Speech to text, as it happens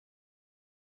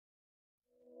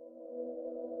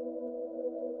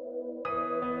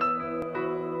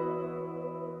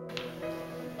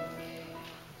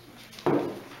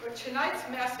tonight's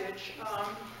message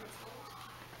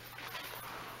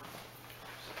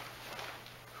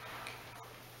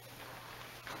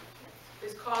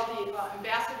is called the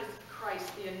Ambassadors of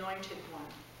Christ, the Anointed One.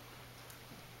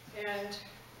 And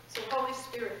so Holy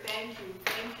Spirit, thank you.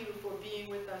 Thank you for being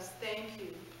with us. Thank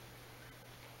you.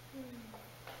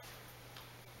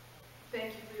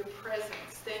 Thank you for your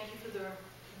presence. Thank you for the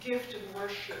gift of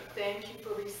worship. Thank you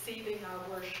for receiving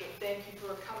our worship. Thank you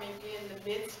for coming in the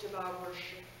midst of our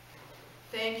worship.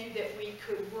 Thank you that we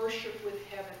could worship with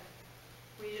heaven.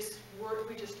 We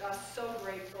just are so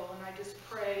grateful, and I just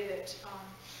pray that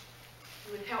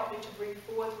you would help me to bring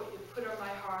forth what you put on my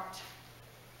heart,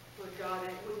 Lord God, and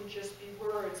it wouldn't just be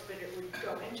words, but it would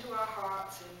go into our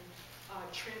hearts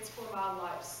and transform our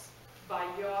lives by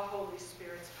your Holy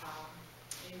Spirit's power.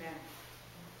 Amen.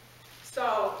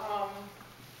 So,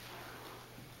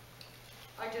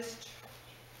 I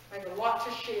have a lot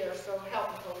to share, so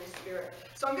help me, Holy Spirit.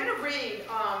 So I'm going to read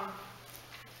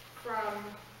from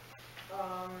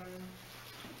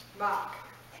Mark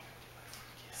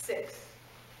 6.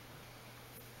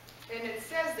 And it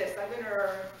says this. I'm going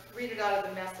to read it out of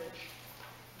the Message.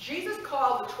 Jesus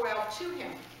called the 12 to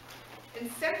him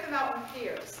and sent them out in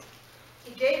pairs.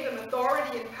 He gave them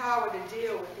authority and power to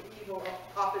deal with the evil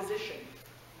opposition.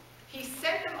 He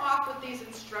sent them off with these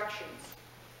instructions.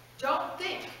 Don't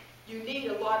think you need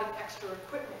a lot of extra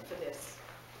equipment for this.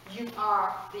 You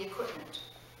are the equipment.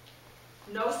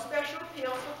 No special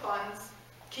appeals for funds.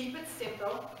 Keep it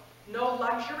simple. No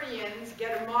luxury inns.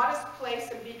 Get a modest place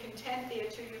and be content there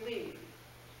till you leave.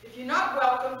 If you're not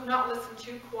welcome, not listened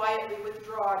to, quietly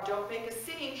withdraw. Don't make a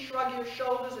scene, shrug your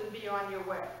shoulders, and be on your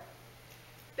way.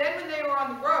 Then when they were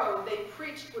on the road, they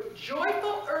preached with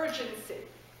joyful urgency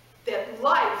that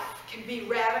life can be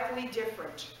radically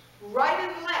different. Right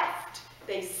and left,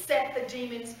 they sent the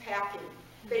demons packing.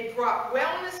 They brought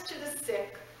wellness to the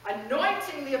sick,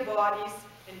 anointing their bodies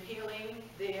and healing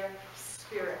their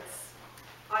spirits.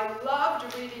 I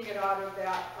loved reading it out of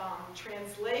that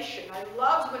translation. I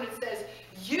loved when it says,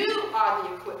 you are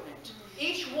the equipment.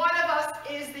 Each one of us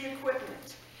is the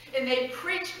equipment. And they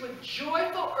preached with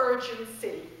joyful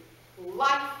urgency.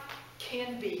 Life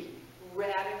can be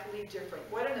radically different.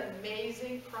 What an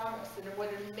amazing promise and what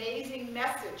an amazing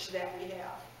message that we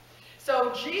have.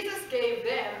 So Jesus gave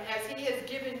them, as he has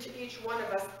given to each one of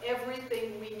us,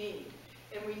 everything we need.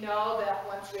 And we know that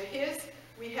once we're his,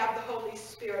 we have the Holy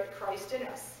Spirit, Christ in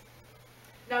us.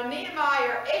 Now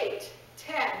Nehemiah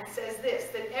 8:10 says this,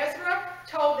 that Ezra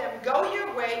told them, go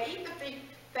your way, eat the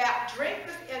fat, drink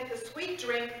the sweet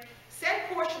drink, send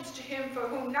portions to him for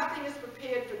whom nothing is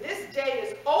prepared, for this day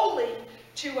is holy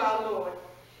to our Lord.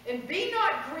 And be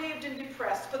not grieved and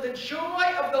depressed, for the joy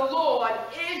of the Lord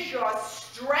is your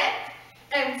strength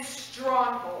and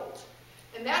stronghold.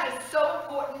 And that is so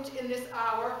important in this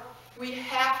hour. We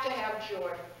have to have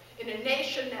joy. In a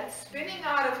nation that's spinning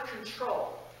out of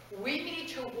control, we need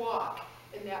to walk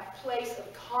in that place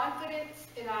of confidence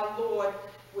in our Lord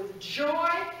with joy.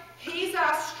 He's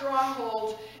our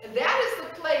stronghold, and that is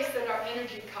the place that our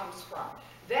energy comes from.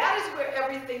 That is where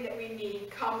everything that we need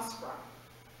comes from.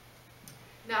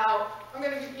 Now, I'm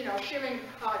going to be, sharing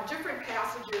different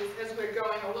passages as we're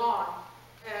going along,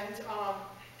 and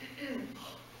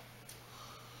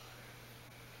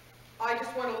I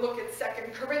just want to look at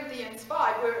 2 Corinthians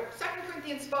 5, where 2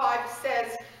 Corinthians 5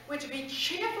 says, we're to be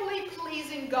cheerfully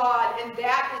pleasing God, and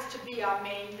that is to be our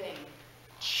main thing.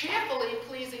 Cheerfully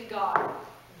pleasing God.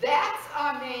 That's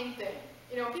our main thing.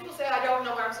 People say, I don't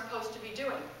know what I'm supposed to be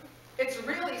doing. It's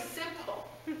really simple.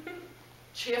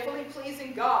 Cheerfully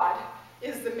pleasing God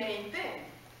is the main thing.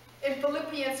 In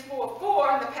Philippians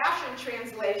 4:4, in the Passion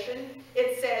Translation,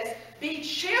 it says, be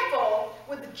cheerful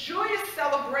with joyous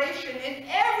celebration in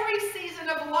every season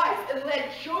of life, and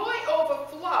let joy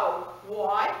overflow.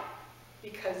 Why?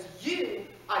 Because you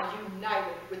are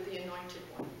united with the Anointed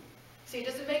One. See, it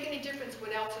doesn't make any difference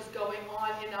what else is going on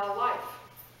in our life.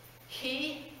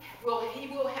 He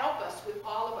will help us with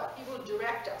all of it. He will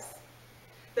direct us.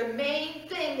 The main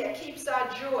thing that keeps our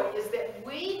joy is that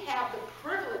we have the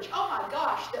privilege, oh my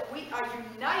gosh, that we are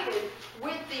united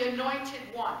with the Anointed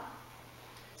One.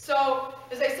 So,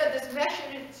 as I said, this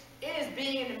message is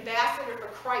being an ambassador for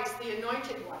Christ, the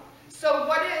Anointed One. So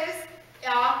what is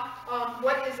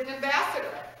an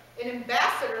ambassador? An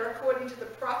ambassador, according to the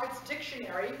Prophet's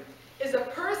Dictionary, is a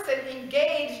person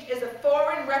engaged as a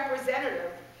foreign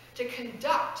representative to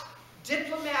conduct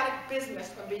diplomatic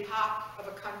business on behalf of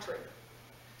a country.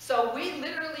 So we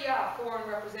literally are foreign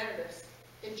representatives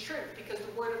in truth, because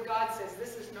the Word of God says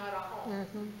this is not our home.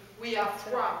 Mm-hmm. We are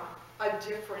from a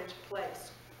different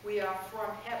place. We are from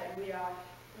heaven.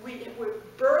 We're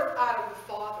birthed out of the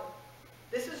Father.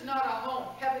 This is not our home.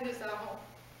 Heaven is our home.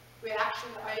 We're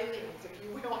actually aliens, if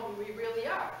you will, and we really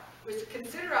are. We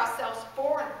consider ourselves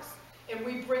foreigners, and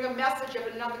we bring a message of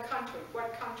another country.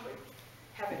 What country?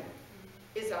 Heaven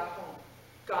is our home.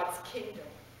 God's kingdom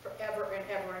forever and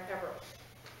ever and ever.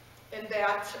 And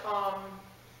that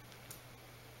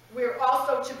we're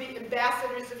also to be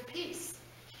ambassadors of peace.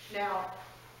 Now,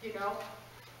 you know,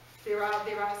 there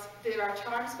are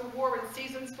times for war and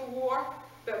seasons for war,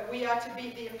 but we are to be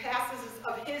the ambassadors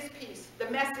of his peace, the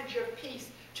message of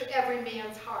peace to every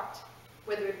man's heart,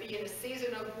 whether it be in a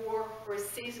season of war or a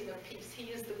season of peace. He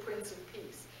is the Prince of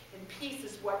Peace, and peace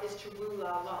is what is to rule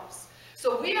our lives.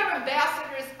 So we are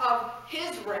ambassadors of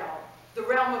his realm, the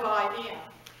realm of I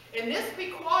am. And this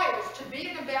requires to be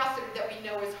an ambassador that we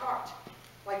know his heart,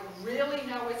 like really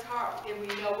know his heart, and we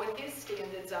know what his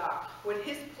standards are, what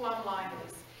his plumb line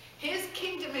is. His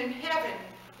kingdom in heaven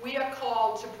we are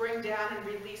called to bring down and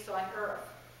release on earth.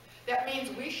 That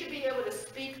means we should be able to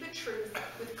speak the truth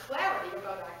with clarity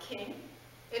about our King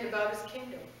and about his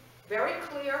kingdom. Very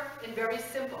clear and very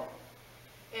simple.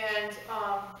 And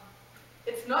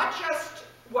it's not just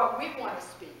what we want to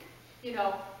speak. You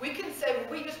know, we can say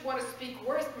we just want to speak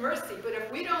mercy, but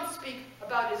if we don't speak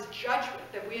about his judgment,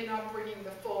 then we are not bringing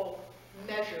the full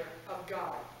measure of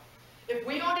God. If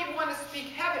we only want to speak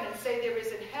heaven and say there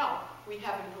isn't hell, we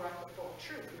haven't brought the full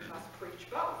truth. We must preach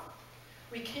both.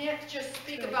 We can't just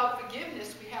speak about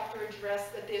forgiveness. We have to address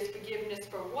that there's forgiveness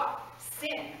for what?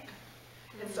 Sin.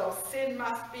 And so sin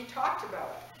must be talked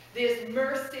about. There's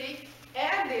mercy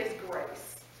and there's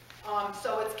grace.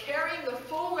 So it's carrying the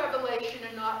full revelation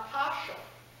and not partial.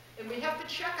 And we have to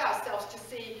check ourselves to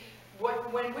see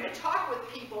when we're talking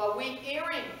with people, are we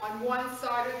erring on one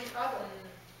side or the other?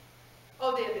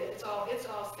 Oh, it's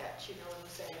all set, you know what I'm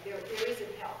saying? There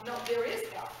isn't hell. No, there is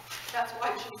hell. That's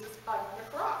why Jesus died on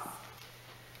the cross.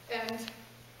 And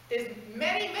there's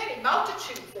many, many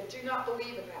multitudes that do not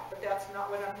believe in that, but that's not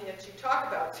what I'm here to talk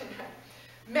about tonight.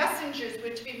 Messengers,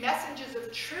 we're to be messengers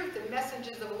of truth and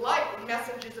messengers of light and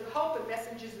messengers of hope and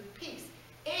messengers of peace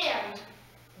and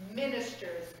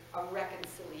ministers of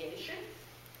reconciliation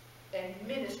and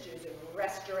ministers of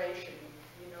restoration.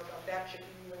 You know about that, you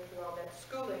went through all that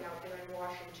schooling out there in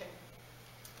Washington.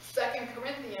 2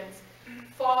 Corinthians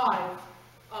 5,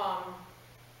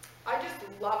 I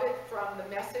just love it from the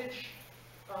Message.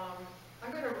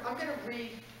 I'm gonna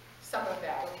read some of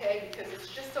that, okay, because it's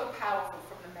just so powerful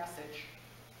from the Message.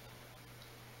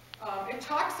 It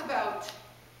talks about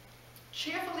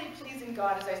cheerfully pleasing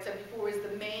God, as I said before, is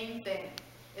the main thing.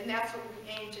 And that's what we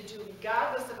aim to do,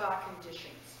 regardless of our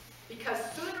conditions. Because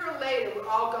sooner or later, we're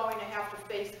all going to have to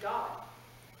face God.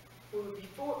 We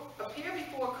will appear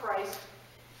before Christ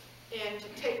and to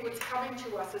take what's coming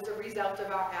to us as a result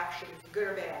of our actions, good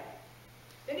or bad.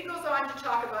 Then he goes on to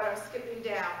talk about, I'm skipping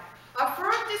down, our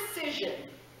first decision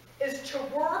is to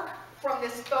work from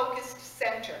this focused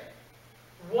center.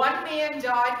 One man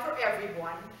died for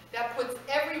everyone. That puts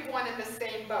everyone in the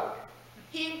same boat.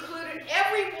 He included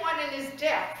everyone in his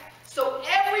death, so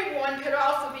everyone could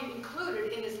also be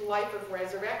included in his life of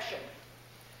resurrection.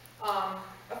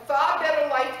 A far better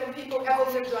life than people ever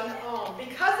lived on their own.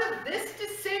 Because of this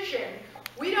decision,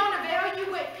 we don't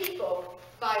evaluate people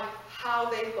by how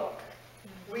they look.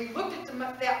 We looked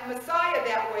at that Messiah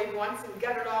that way once and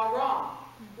got it all wrong.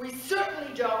 We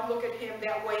certainly don't look at him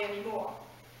that way anymore.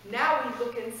 Now we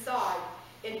look inside,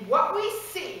 and what we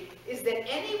see is that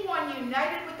anyone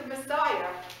united with the Messiah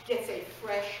gets a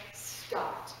fresh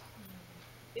start.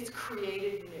 It's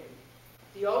created new.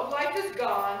 The old life is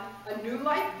gone, a new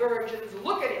life burgeons.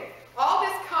 Look at it. All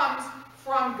this comes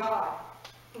from God,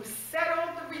 who settled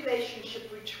the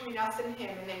relationship between us and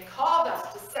him, and then called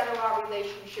us to settle our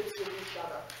relationships with each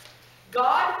other.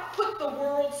 God put the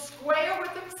world square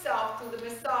with himself through the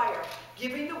Messiah,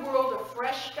 giving the world a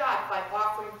fresh start by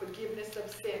offering forgiveness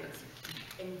of sins.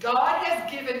 And God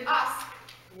has given us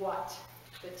what?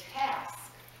 The task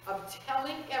of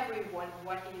telling everyone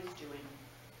what he is doing.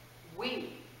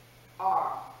 We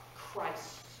are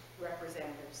Christ's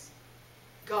representatives.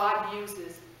 God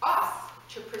uses us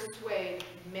to persuade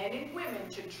men and women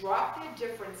to drop their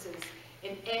differences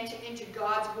and enter into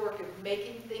God's work of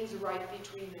making things right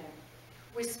between them.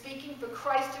 We're speaking for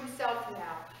Christ himself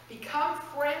now. Become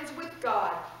friends with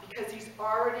God because he's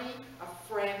already a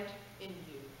friend in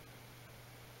you.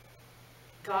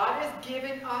 God has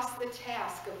given us the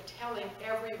task of telling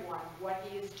everyone what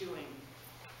he is doing.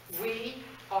 We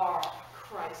are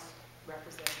Christ's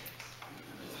representatives.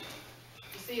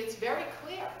 You see, it's very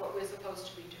clear what we're supposed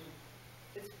to be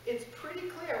doing. It's pretty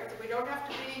clear. We don't have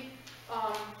to be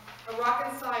a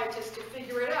rocket scientist to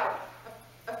figure it out.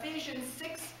 Ephesians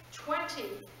 6:20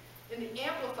 in the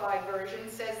Amplified Version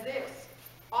says this: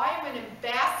 I am an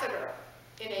ambassador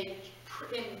in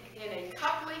a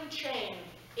coupling chain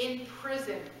in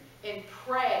prison, and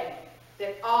pray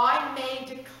that I may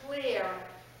declare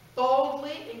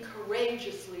boldly and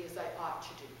courageously as I ought to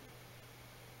do.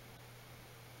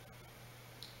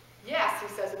 Yes, he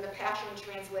says in the Passion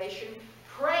Translation,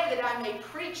 pray that I may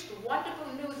preach the wonderful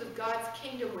news of God's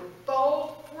kingdom with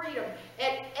bold freedom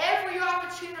at every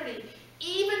opportunity.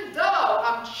 Even though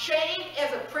I'm chained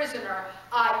as a prisoner,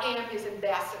 I am his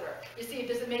ambassador. You see, it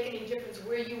doesn't make any difference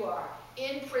where you are.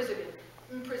 In prison,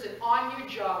 on your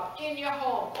job, in your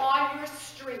home, on your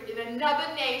street, in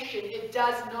another nation. It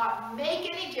does not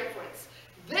make any difference.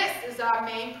 This is our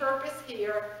main purpose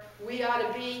here. We are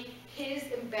to be his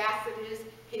ambassadors,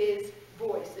 his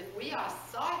voice. If we are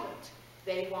silent,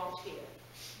 they won't hear.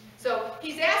 So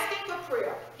he's asking for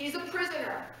prayer. He's a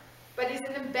prisoner, but he's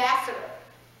an ambassador.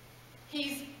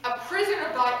 He's a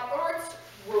prisoner by earth's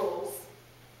rules,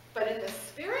 but in the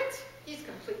spirit, he's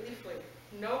completely free.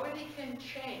 Nobody can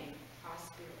chain our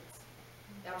spirits.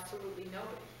 Absolutely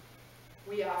nobody.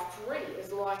 We are free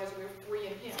as long as we're free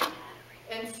in him.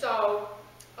 And so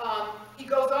he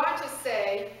goes on to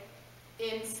say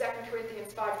in 2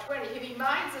 Corinthians 5:20, he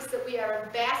reminds us that we are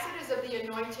ambassadors of the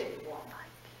Anointed One.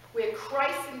 We're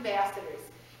Christ's ambassadors.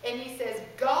 And he says,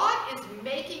 God is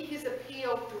making his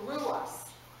appeal through us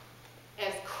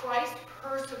as Christ's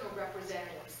personal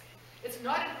representatives. It's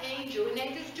not an angel, and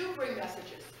angels do bring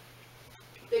messages.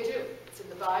 They do. It's in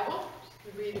the Bible.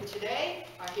 We read it today.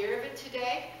 I hear of it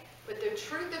today. But the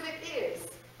truth of it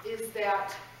is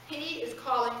that he is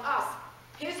calling us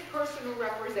his personal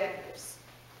representatives.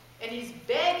 And he's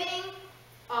begging,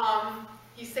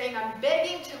 he's saying, I'm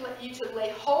begging you to lay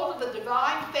hold of the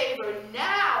divine favor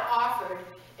now offered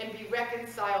and be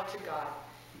reconciled to God.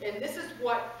 And this is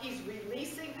what he's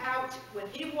releasing out when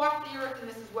he walked the earth, and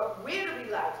this is what we're to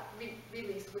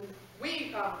release when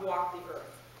we walk the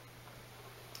earth.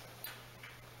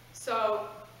 So,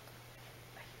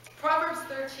 Proverbs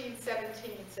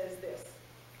 13:17 says this: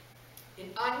 an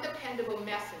undependable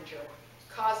messenger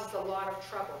causes a lot of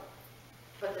trouble,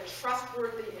 but the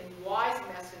trustworthy and wise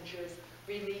messengers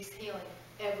release healing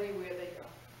everywhere they go.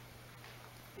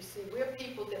 You see, we're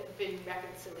people that bring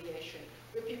reconciliation.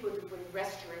 We're people that bring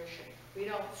restoration. We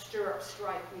don't stir up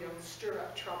strife. We don't stir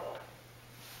up trouble.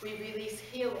 We release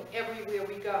healing everywhere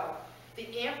we go.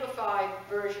 The Amplified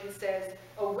Version says,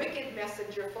 a wicked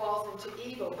messenger falls into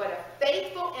evil, but a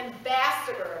faithful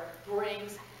ambassador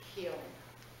brings healing.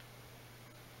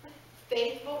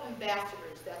 Faithful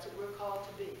ambassadors, that's what we're called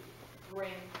to be,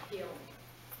 bring healing.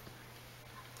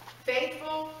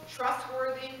 Faithful,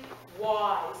 trustworthy,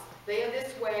 wise. They are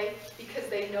this way because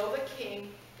they know the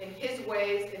King and his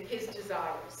ways and his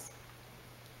desires.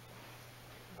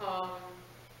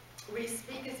 We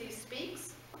speak as he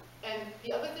speaks. And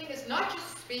the other thing is not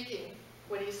just speaking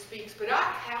when he speaks, but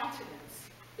our countenance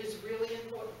is really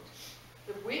important.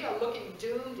 If we are looking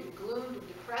doomed and gloomed and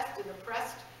depressed and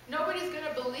oppressed, nobody's going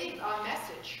to believe our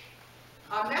message.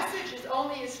 Our message is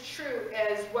only as true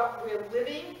as what we're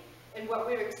living and what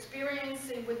we're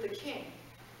experiencing with the King.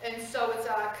 And so it's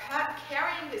our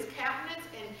carrying his countenance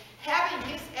and having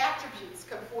his attributes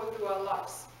come forth through our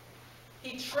lives.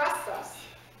 He trusts us,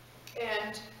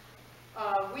 and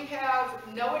we have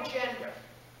no agenda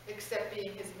except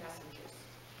being his messengers.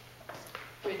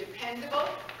 We're dependable.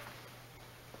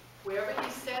 Wherever he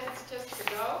says us to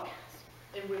go,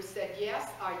 and we've said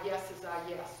yes, our yes is our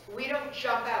yes. We don't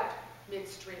jump out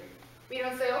midstream. We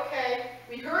don't say, okay,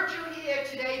 we heard you here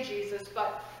today, Jesus,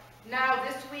 but now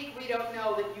this week we don't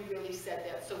know that you really said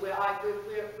that, so we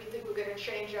think we're going to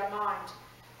change our mind.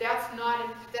 That's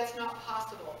not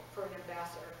possible for an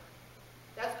ambassador.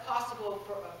 That's possible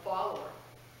for a follower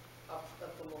of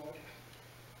the Lord.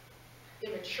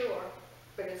 Immature,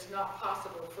 but it's not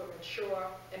possible for a mature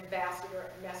ambassador,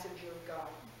 messenger of God.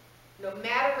 No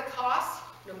matter the cost,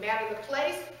 no matter the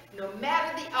place, no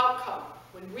matter the outcome,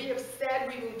 when we have said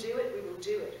we will do it, we will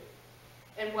do it.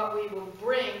 And what we will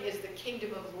bring is the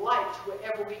kingdom of light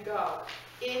wherever we go,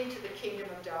 into the kingdom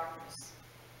of darkness.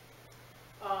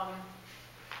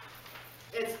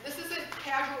 This isn't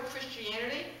casual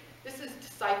Christianity. This is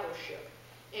discipleship.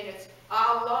 And it's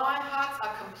our hearts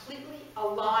are completely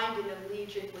aligned and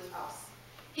allegiant with us.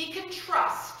 He can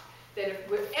trust that if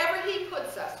wherever he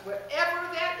puts us, wherever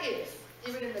that is,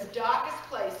 even in the darkest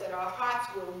place, that our hearts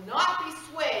will not be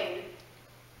swayed,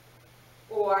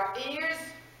 or our ears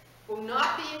will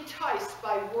not be enticed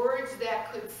by words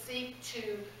that could seek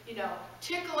to,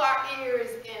 tickle our ears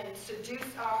and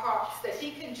seduce our hearts, that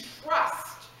he can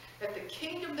trust that the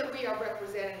kingdom that we are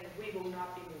representing, we will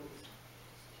not be moved.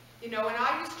 When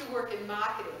I used to work in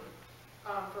marketing,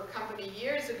 for a company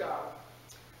years ago.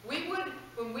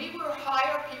 When we would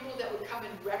hire people that would come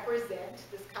and represent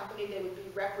this company, they would be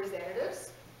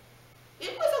representatives.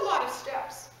 It was a lot of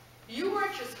steps. You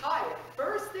weren't just hired.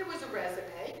 First, there was a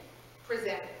resume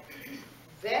presented.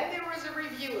 Then there was a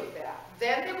review of that.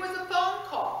 Then there was a phone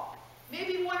call,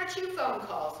 maybe 1 or 2 phone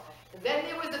calls. And then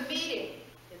there was a meeting.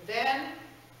 And then,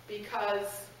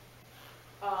 because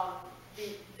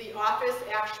the office,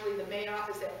 actually the main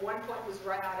office at one point was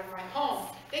run out of my home,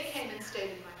 they came and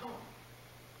stayed in my home.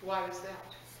 Why was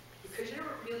that? Because you don't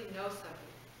really know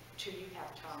somebody until you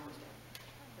have time with them.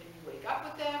 When you wake up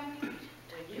with them,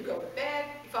 when you go to bed,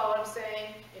 you follow what I'm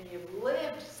saying, and you've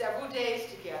lived several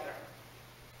days together.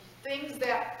 Things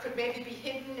that could maybe be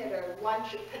hidden at a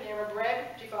lunch at Panera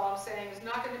Bread, do you follow what I'm saying, is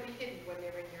not going to be hidden when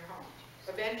they're in your home.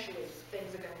 Eventually,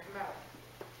 things are going to come out.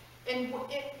 And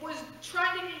it was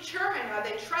trying to determine, are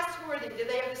they trustworthy? Do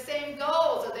they have the same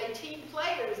goals? Are they team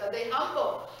players? Are they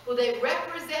humble? Will they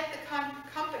represent the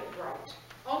company right?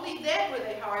 Only then were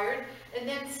they hired, and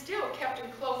then still kept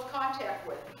in close contact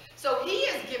with. So he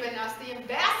has given us the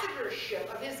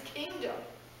ambassadorship of his kingdom.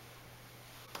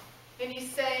 And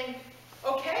he's saying,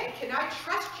 okay, can I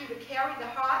trust you to carry the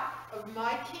heart of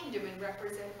my kingdom and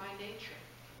represent my nature?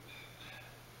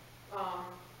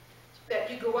 That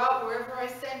you go out wherever I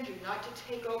send you, not to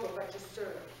take over, but to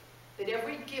serve. That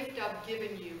every gift I've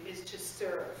given you is to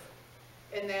serve.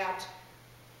 And that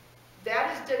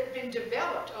has been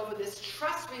developed over this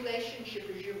trust relationship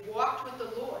as you've walked with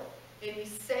the Lord. And he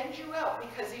sends you out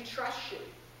because he trusts you.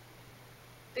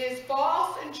 There's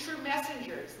false and true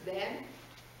messengers. Then,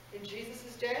 in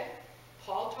Jesus' day,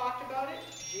 Paul talked about it,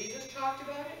 Jesus talked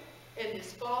about it, and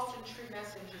there's false and true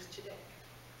messengers today.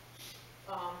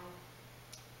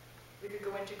 We could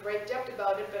go into great depth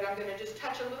about it, but I'm going to just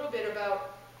touch a little bit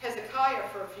about Hezekiah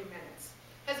for a few minutes.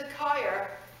 Hezekiah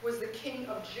was the king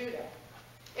of Judah.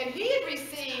 And he had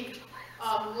received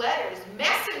letters.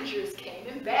 Messengers came,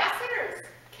 ambassadors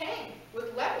came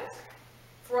with letters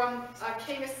from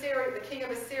King Assyria, the king of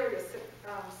Assyria,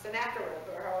 Sennacherib,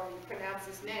 or however you pronounce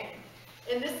his name.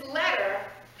 And this letter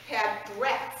had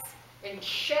threats and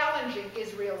challenging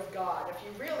Israel's God. If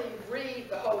you really read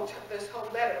this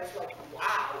whole letter, it's like,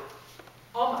 wow.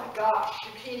 Oh my gosh,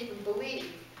 you can't even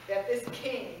believe that this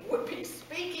king would be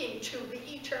speaking to the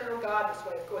eternal God this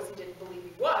way. Of course, he didn't believe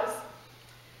he was.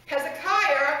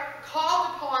 Hezekiah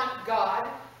called upon God,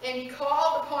 and he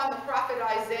called upon the prophet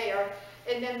Isaiah,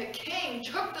 and then the king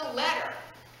took the letter,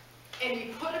 and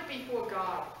he put it before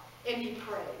God, and he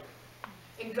prayed.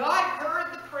 And God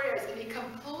heard the prayers, and he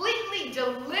completely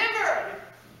delivered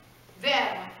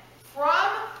them from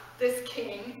this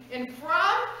king and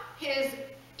from his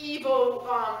evil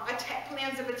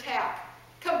plans of attack.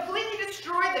 Completely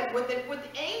destroyed them with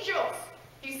angels.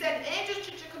 He sent angels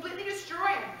to completely destroy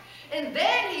them. And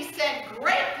then he sent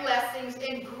great blessings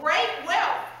and great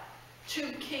wealth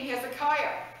to King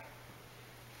Hezekiah.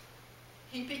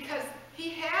 Because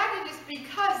the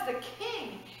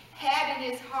king had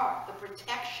in his heart the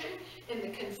protection and the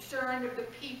concern of the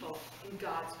people in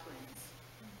God's plans.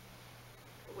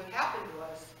 But what happened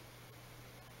was,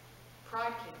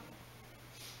 pride came.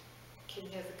 King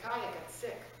Hezekiah got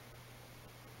sick.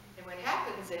 And what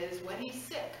happens is, when he's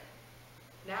sick,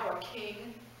 now a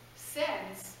king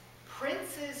sends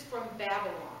princes from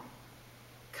Babylon,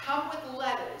 come with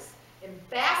letters.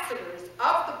 Ambassadors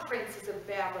of the princes of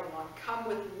Babylon come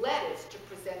with letters to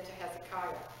present to Hezekiah.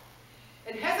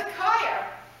 And Hezekiah,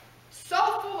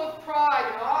 so full of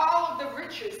pride and all of the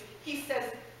riches, he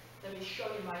says, let me show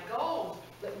you my gold.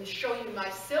 Let me show you my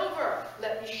silver.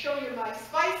 Let me show you my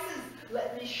spices.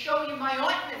 Let me show you my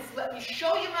ointments. Let me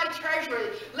show you my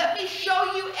treasury. Let me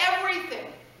show you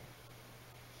everything.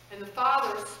 And the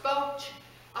Father spoke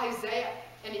to Isaiah,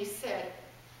 and he said,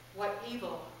 what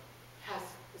evil has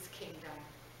this king done?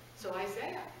 So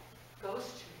Isaiah goes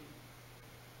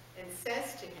to him and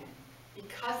says to him,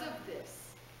 because of this,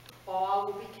 all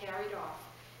will be carried off,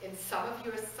 and some of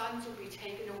your sons will be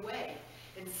taken away,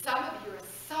 and some of your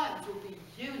sons will be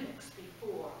eunuchs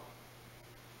before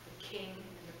the king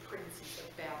and the princes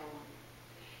of Babylon.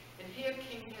 And here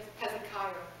King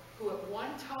Hezekiah, who at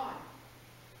one time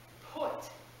put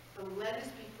the letters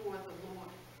before the Lord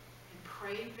and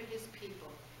prayed for his people,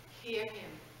 hear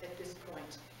him at this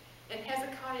point. And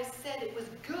Hezekiah said it was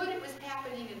good it was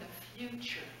happening in the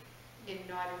future and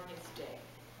not in his day.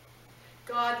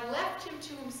 God left him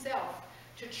to himself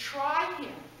to try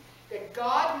him, that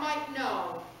God might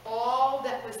know all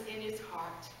that was in his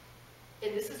heart.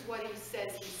 And this is what he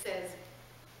says. He says,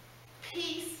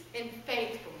 peace and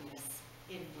faithfulness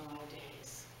in my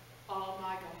days. Oh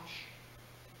my gosh.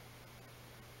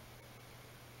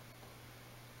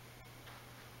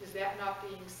 is that not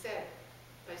being said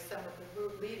by some of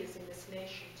the leaders in this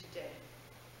nation today?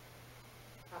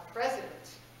 Our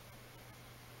president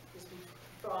is,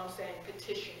 I'm saying,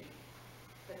 petitioning,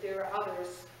 but there are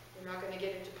others. We're not going to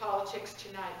get into politics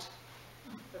tonight.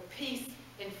 But peace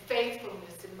and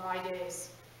faithfulness in my days.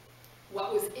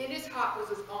 What was in his heart was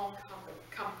his own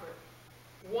comfort.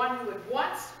 One who had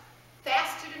once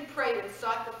fasted and prayed and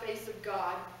sought the face of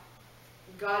God.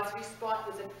 And God's response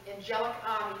was an angelic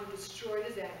army who destroyed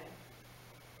his enemy.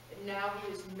 And now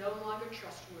he is no longer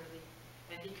trustworthy,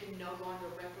 and he can no longer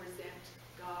represent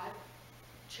God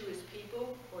to his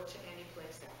people or to any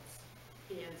place else.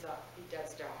 He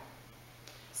does die.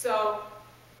 So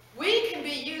we can be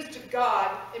used to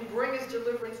God and bring his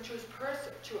deliverance to a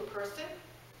person,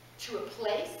 to a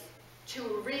place,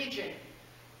 to a region.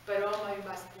 But we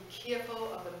must be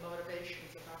careful of the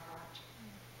motivations of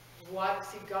our heart.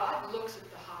 See, God looks at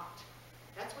the heart.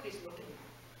 That's what he's looking at.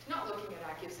 He's not looking at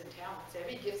our gifts and talents.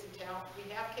 Every gift and talent we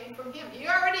have came from him. He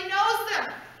already knows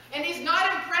them. And he's not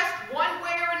impressed one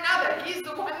way or another. He's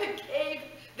the one that gave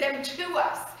them to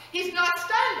us. He's not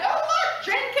stunned. Oh, look,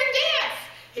 Jen can dance.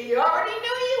 He already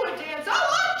knew you would dance. Oh,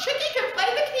 look, Chicky can play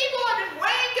the keyboard, and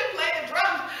Wayne can play the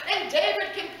drums, and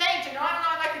David can paint, and on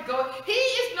I could go. He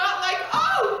is not like,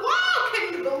 oh, wow,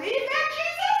 can you believe that,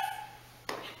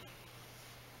 Jesus?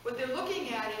 What they're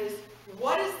looking at is,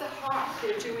 what is the heart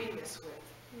they're doing this with?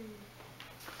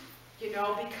 You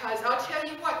know, because I'll tell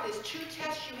you what, there's two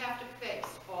tests you have to face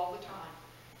all the time.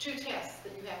 Two tests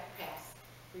that you have to pass.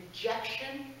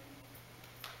 Rejection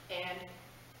and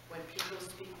when people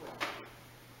speak well of you.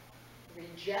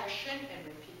 Rejection and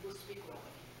when people speak well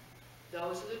of you.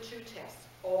 Those are the two tests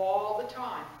all the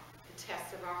time, the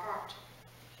tests of our heart.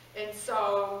 And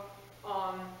so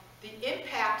the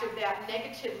impact of that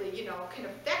negatively, you know, can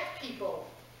affect people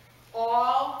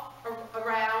all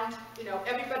around, you know,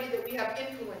 everybody that we have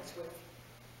influence with.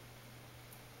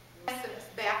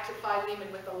 Back to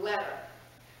Philemon with a letter,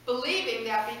 believing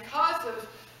that because of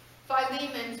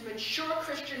Philemon's mature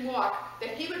Christian walk,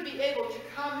 that he would be able to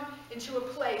come into a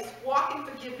place, walk in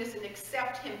forgiveness, and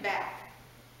accept him back.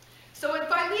 So in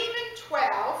Philemon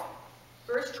 12,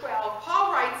 verse 12,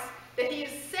 Paul writes that he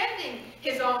is sending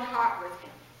his own heart with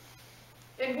him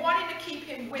and wanting to keep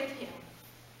him with him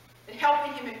and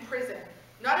helping him in prison,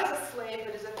 not as a slave,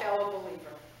 but as a fellow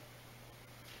believer.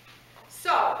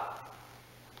 So,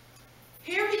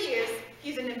 here he is.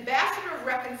 He's an ambassador of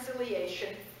reconciliation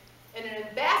and an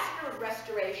ambassador of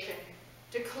restoration,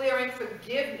 declaring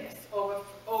forgiveness over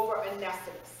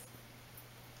Onesimus.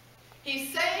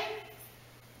 He's saying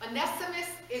Onesimus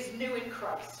is new in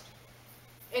Christ,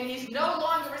 and he's no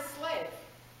longer a slave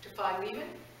to Philemon,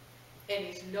 and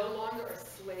he's no longer a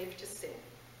slave to sin.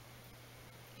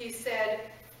 He said,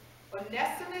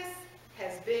 Onesimus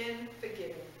has been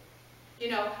forgiven. You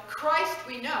know, Christ,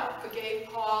 we know, forgave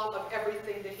Paul of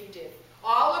everything that he did.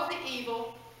 All of the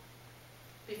evil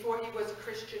before he was a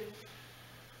Christian.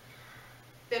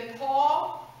 Then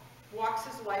Paul walks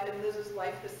his life and lives his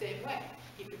life the same way.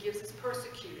 He forgives his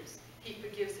persecutors. He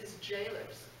forgives his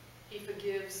jailers. He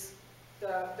forgives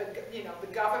the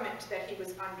government that he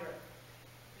was under.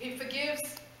 He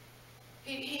forgives,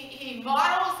 he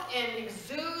models and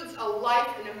exudes a life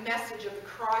and a message of the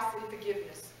cross and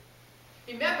forgiveness.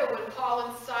 Remember when Paul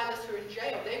and Silas were in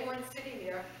jail, they weren't sitting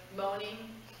there moaning,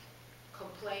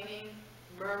 complaining,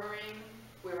 murmuring,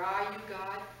 where are you,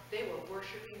 God? They were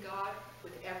worshiping God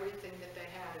with everything that they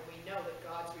had. And we know that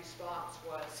God's response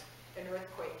was an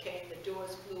earthquake came, the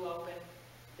doors flew open,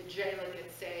 the jailer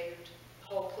gets saved, the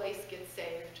whole place gets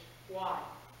saved. Why?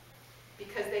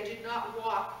 Because they did not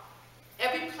walk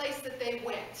every place that they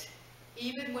went,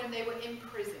 even when they were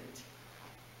imprisoned.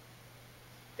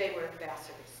 They were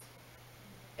ambassadors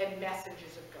and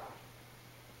messengers of God.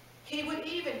 He would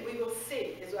even, we will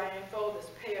see as I unfold this,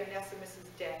 pay Onesimus'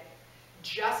 debt,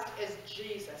 just as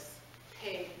Jesus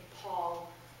paid Paul's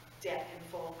debt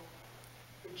in full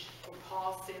for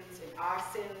Paul's sins and our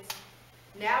sins.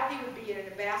 Now he would be an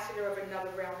ambassador of another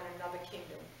realm and another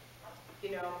kingdom.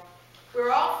 You know,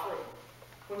 we're all free.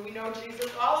 When we know Jesus,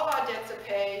 all of our debts are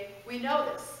paid. We know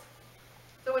this.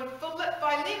 So in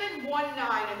Philemon 1:9,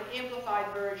 in the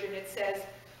Amplified Version, it says,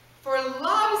 for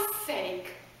love's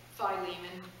sake, Philemon,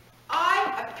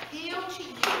 I appeal to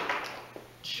you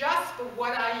just for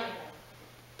what I am,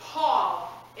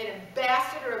 Paul, an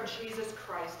ambassador of Jesus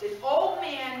Christ, an old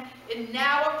man and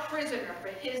now a prisoner for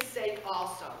his sake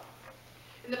also.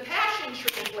 In the Passion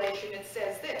Translation, it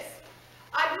says this,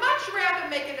 I'd much rather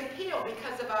make an appeal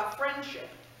because of our friendship.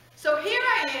 So here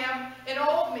I am, an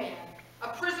old man, a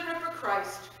prisoner for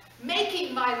Christ,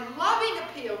 making my loving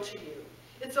appeal to you.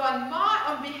 It's on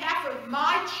behalf of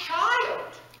my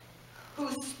child,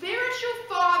 whose spiritual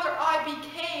father I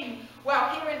became while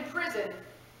here in prison.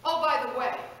 Oh, by the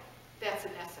way, that's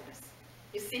Onesimus.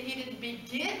 You see, he didn't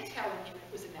begin telling him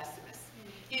it was Onesimus.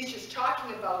 He's just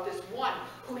talking about this one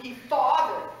who he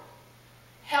fathered,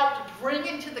 helped bring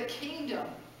into the kingdom.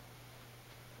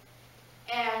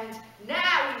 And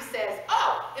now he says,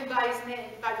 oh, and by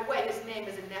the way, his name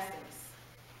is Onesimus.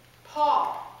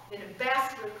 Paul, an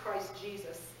ambassador of Christ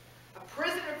Jesus, a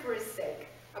prisoner for his sake,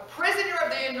 a prisoner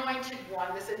of the Anointed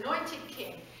One, this anointed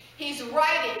king. He's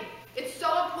writing. It's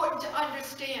so important to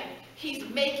understand. He's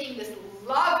making this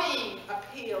loving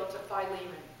appeal to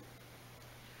Philemon,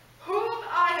 whom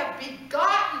I have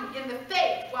begotten in the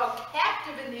faith while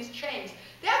captive in these chains.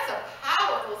 That's a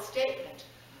powerful statement.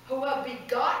 Who have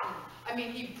begotten. I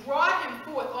mean, he brought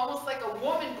him forth almost like a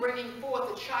woman bringing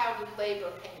forth a child in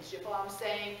labor pains. You know what I'm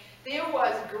saying? There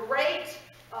was great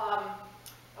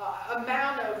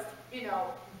amount of,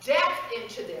 depth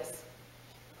into this.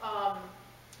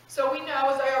 So we know,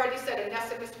 as I already said,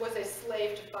 Onesimus was a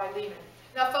slave to Philemon.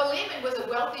 Now, Philemon was a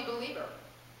wealthy believer.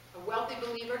 A wealthy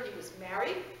believer. He was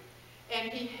married,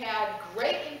 and he had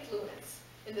great influence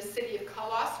in the city of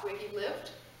Colossus where he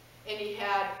lived, and he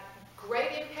had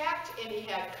great impact, and he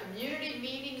had community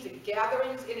meetings and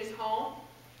gatherings in his home.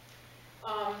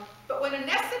 But when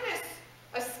Onesimus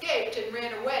escaped and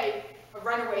ran away, a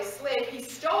runaway slave, he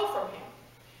stole from him.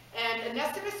 And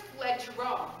Onesimus fled to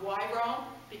Rome. Why Rome?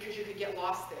 Because you could get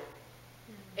lost there.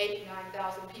 8,000 to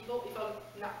 9,000 people.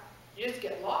 You just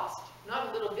get lost. Not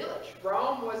a little village.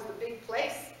 Rome was the big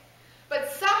place.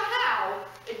 But somehow,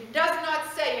 it does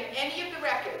not say in any of the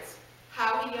records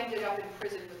how he ended up in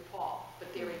prison with Paul.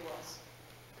 But there he was.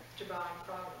 Divine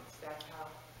providence. That's how.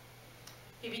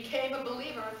 He became a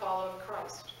believer and follower of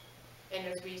Christ. And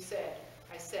as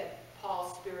I said,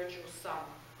 Paul's spiritual son,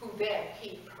 who then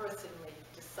he personally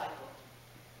discipled.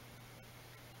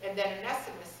 And then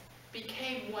Onesimus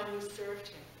became one who served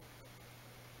him.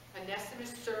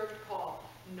 Onesimus served Paul,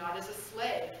 not as a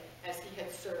slave, as he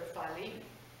had served Philemon,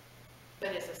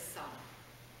 but as a son.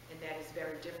 And that is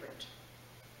very different.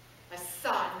 A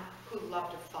son who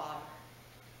loved a father.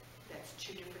 That's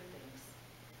two different things.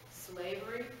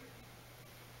 Slavery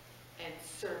and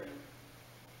serving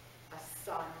a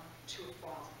son to a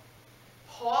father.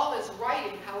 Paul is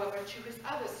writing, however, to his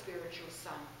other spiritual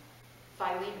son,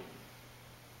 Philemon,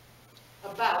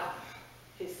 about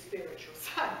his spiritual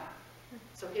son.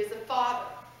 So here's a father.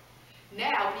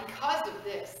 Now, because of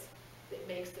this, it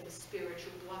makes them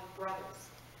spiritual brothers.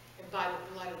 And by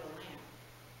the blood of the Lamb,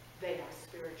 they are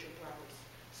spiritual brothers.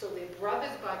 So they're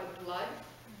brothers by the blood,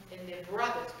 and they're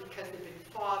brothers because they've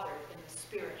been fathered in the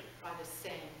spirit by the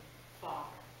same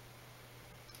Father.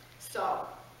 So,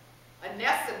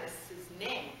 Onesimus'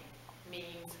 name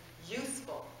means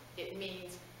useful. It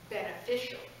means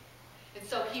beneficial. And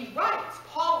so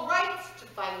Paul writes to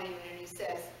Philemon, and he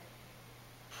says,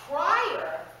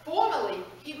 formerly,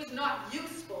 he was not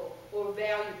useful or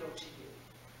valuable to you.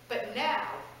 But now,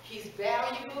 he's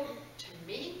valuable to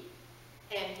me,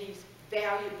 and he's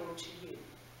valuable to you.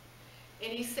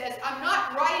 And he says, I'm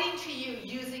not writing to you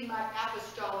using my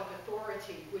apostolic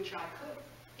authority, which I could.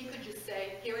 He could just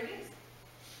say, here it is.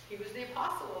 He was the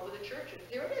apostle over the churches.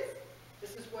 Here it is.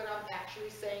 This is what I'm actually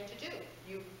saying to do.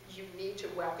 You need to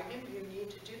welcome him. You need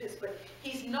to do this. But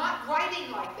he's not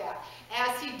writing like that,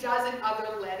 as he does in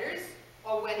other letters,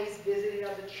 or when he's visited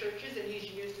other churches and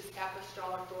he's used his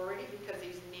apostolic authority because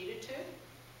he's needed to.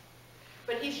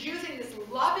 But he's using this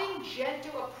loving,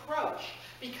 gentle approach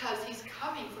because he's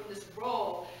coming from this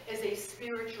role as a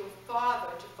spiritual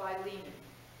father to Philemon.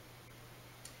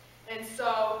 And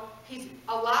so he's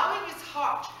allowing his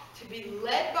heart to be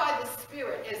led by the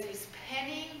Spirit as he's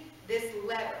penning this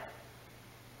letter,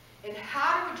 and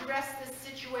how to address this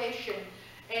situation,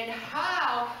 and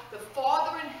how the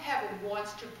Father in heaven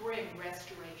wants to bring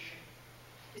restoration.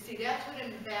 You see, that's what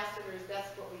ambassadors,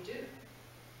 that's what we do.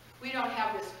 We don't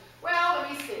have this, well,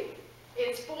 let me see.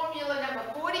 It's formula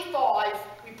number 45.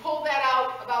 We pull that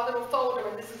out of our little folder,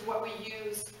 and this is what we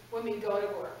use when we go to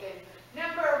work. And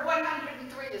number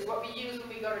 103 is what we use when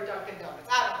we go to Dunkin' Donuts.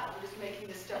 I don't know. I'm just making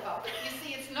this stuff up. But you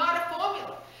see, it's not a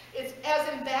formula. It's, as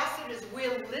ambassadors,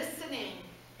 we're listening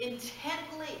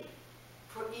intently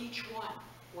for each one.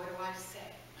 What do I say?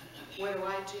 What do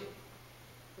I do?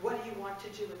 What do you want to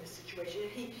do in this situation?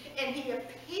 And he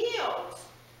appeals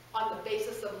on the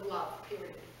basis of love,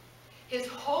 period. His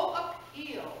whole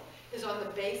appeal is on the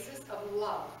basis of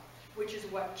love, which is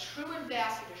what true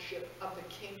ambassadorship of the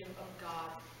kingdom of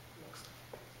God looks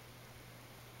like.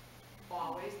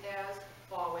 Always has,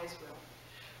 always will.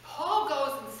 Paul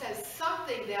goes and says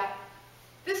something that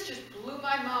This just blew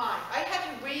my mind. I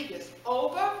had to read this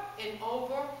over and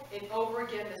over and over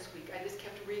again this week. I just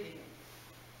kept reading it.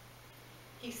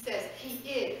 He says, he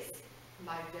is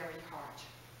my very heart.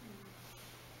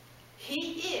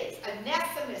 He is.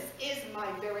 Onesimus is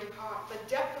my very heart. The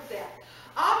depth of that.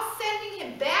 I'm sending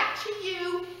him back to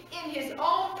you in his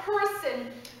own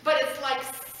person, but it's like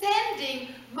sending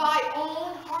my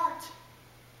own heart.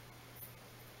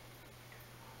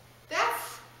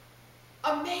 That's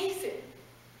amazing.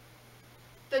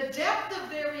 The depth of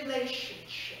their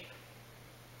relationship.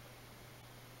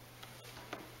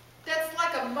 That's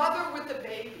like a mother with a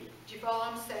baby. Do you follow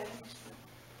what I'm saying?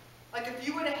 Like if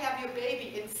you were to have your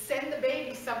baby and send the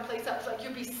baby someplace else, like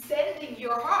you'd be sending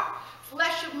your heart.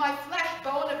 Flesh of my flesh,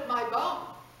 bone of my bone.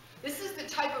 This is the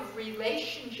type of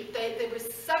relationship. There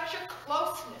was such a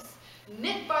closeness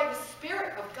knit by the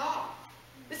Spirit of God.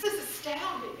 This is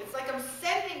astounding. It's like I'm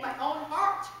sending my own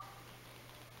heart.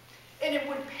 And it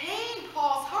would pain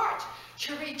Paul's heart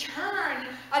to return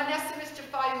Onesimus to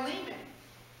Philemon.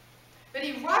 But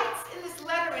he writes in this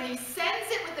letter, and he sends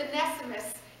it with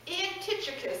Onesimus and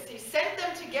Tychicus. He sent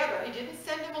them together. He didn't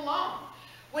send them alone.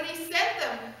 When he sent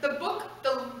them, the book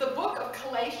of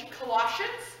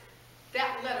Colossians,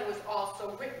 that letter was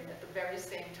also written at the very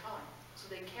same time. So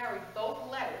they carried both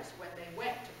letters when they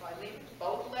went to Philemon.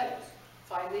 Both letters,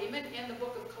 Philemon and the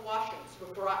book of Colossians,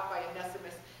 were brought by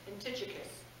Onesimus and Tychicus.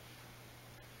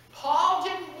 Paul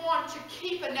didn't want to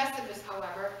keep Onesimus,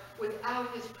 however,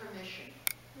 without his permission,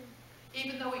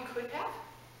 even though he could have.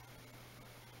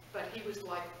 But he was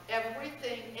like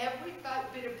everything, every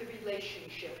bit of the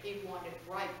relationship he wanted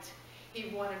right.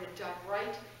 He wanted it done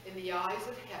right in the eyes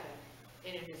of heaven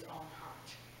and in his own heart.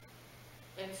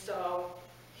 And so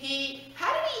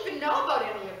how did he even know about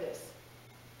any of this?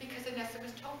 Because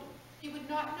Onesimus told him. He would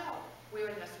not know where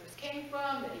Onesimus came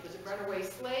from, that he was a runaway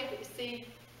slave. But you see,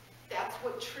 that's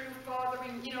what true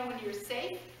fathering, when you're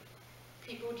safe,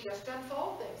 people just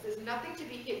unfold things. There's nothing to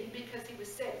be hidden because he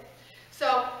was safe.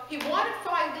 So he wanted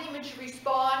Philemon to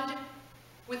respond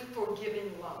with forgiving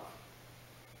love.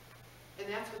 And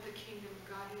that's what the kingdom of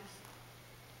God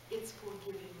is. It's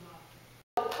forgiving love.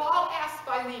 So Paul asked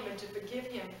Philemon to forgive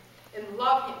him and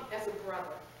love him as a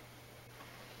brother.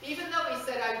 Even though he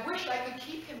said, I wish I could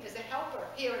keep him as a helper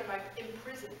here in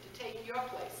prison to take your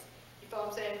place. You follow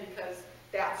what I'm saying? Because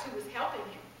that's who was helping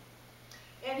him.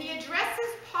 And he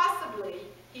addresses possibly,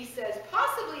 he says,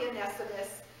 possibly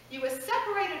Onesimus. He was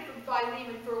separated from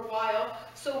Philemon for a while,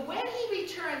 so when he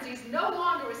returns, he's no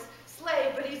longer a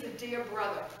slave, but he's a dear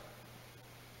brother.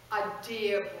 A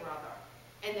dear brother.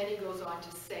 And then he goes on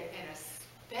to say, and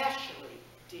especially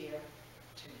dear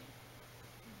to me.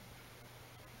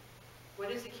 What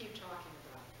does he keep talking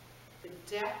about? The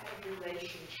depth of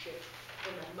relationship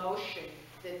and emotion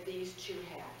that these two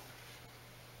have.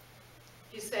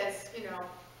 He says,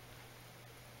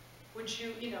 would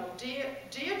you, dear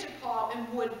to Paul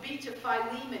and would be to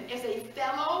Philemon as a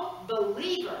fellow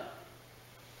believer,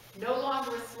 no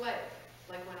longer a slave.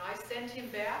 Like when I send him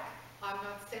back, I'm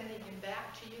not sending him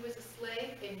back to you as a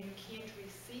slave, and you can't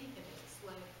receive him as a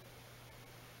slave.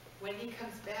 When he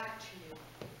comes back to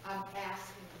you, I'm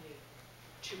asking you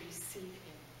to receive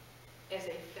him as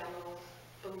a fellow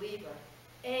believer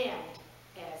and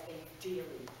as a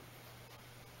dearly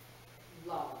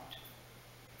loved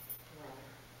brother.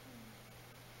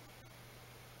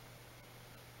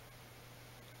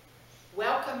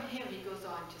 Welcome him, he goes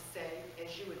on to say,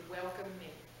 as you would welcome me.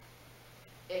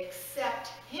 Accept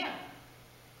him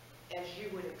as you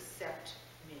would accept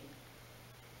me.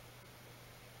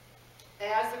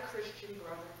 As a Christian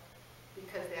brother,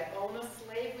 because that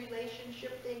owner-slave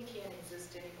relationship thing can't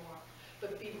exist anymore,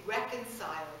 but be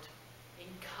reconciled and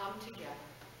come together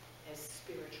as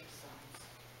spiritual sons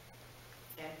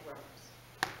and brothers.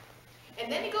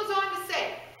 And then he goes on to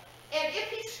say, and if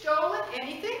he's stolen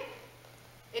anything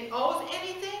and owes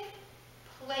anything,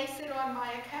 place it on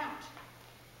my account.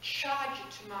 Charge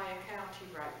it to my account,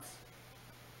 he writes.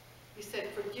 He said,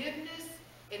 forgiveness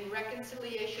and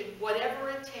reconciliation, whatever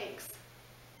it takes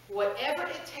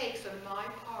on my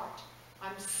part,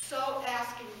 I'm so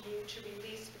asking you to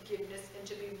release forgiveness and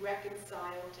to be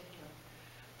reconciled to him.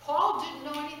 Paul didn't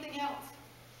know anything else.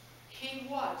 He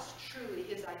was truly,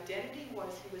 his identity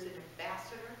was, he was an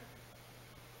ambassador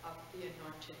of the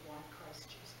Anointed One, Christ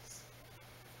Jesus.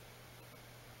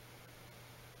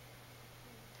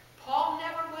 Paul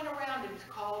never went around and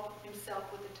called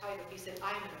himself with a title. He said,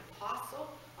 I am an apostle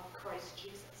of Christ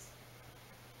Jesus.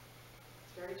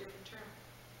 It's a very different term,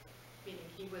 meaning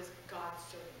he was God's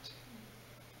servant.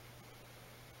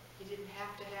 He didn't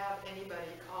have to have anybody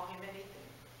call him anything.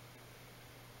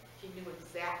 He knew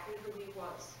exactly who he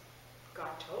was.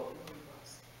 God told him who he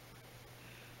was.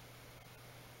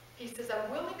 He says, I'm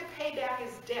willing to pay back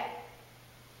his debt,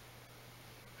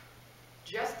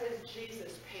 just as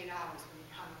Jesus paid ours when he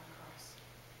hung on the cross.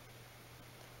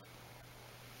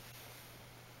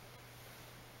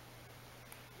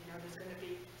 You know, there's going to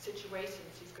be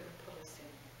situations he's going to put us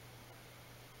in.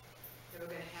 And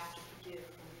we're going to have to forgive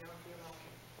when we don't feel like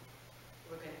it.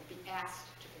 We're going to be asked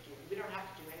to forgive. We don't have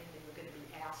to do anything. We're going to be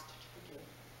asked to forgive.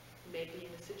 Maybe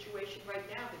in a situation right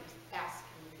now that he's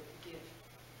asking you to forgive.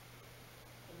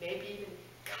 And maybe even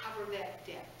cover that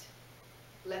debt.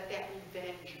 Let that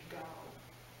revenge go.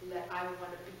 I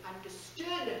want to be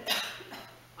understood.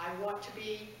 I want to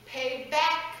be paid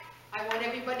back. I want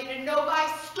everybody to know my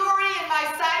story and my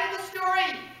side of the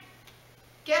story.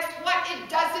 Guess what? It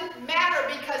doesn't matter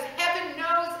because heaven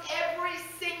knows every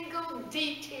single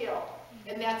detail.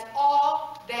 And that's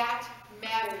all that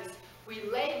matters. We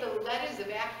lay the letters of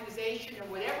accusation or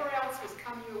whatever else has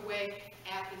come your way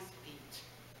at his feet.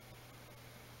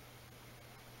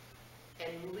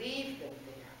 And leave them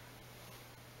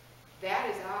there. That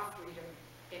is our freedom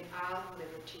and our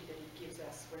liberty that he gives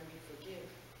us when we forgive.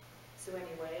 So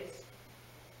anyways,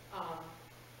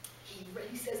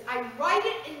 he says, I write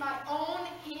it in my own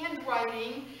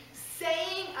handwriting,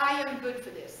 saying I am good for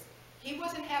this. He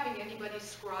wasn't having anybody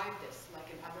scribe this like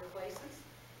in other places.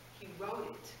 He wrote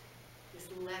it, this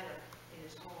letter, in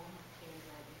his own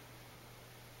handwriting.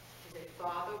 As a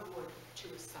father would to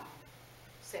a son,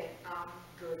 saying, I'm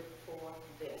good for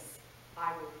this.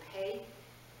 I will pay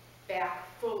back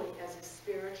fully as a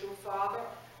spiritual father.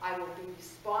 I will be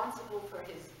responsible for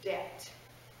his debt.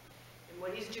 And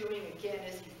what he's doing again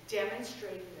is he's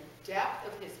demonstrating the depth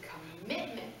of his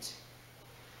commitment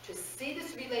to see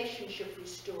this relationship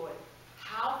restored.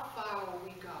 How far will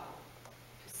we go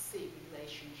to see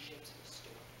relationships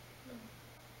restored?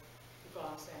 You follow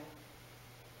what I'm saying?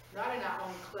 Not in our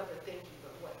own clever thinking,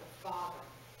 but what the Father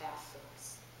asks of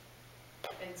us.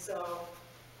 And so,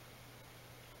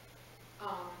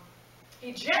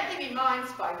 he gently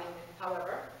reminds Philemon,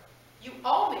 however, you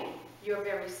owe me your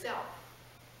very self.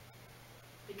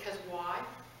 Because why?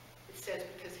 It says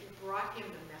because he brought him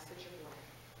the message of life.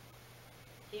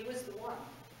 He was the one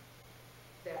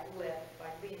that led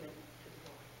Philemon to the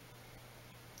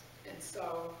Lord. And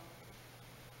so,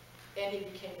 and he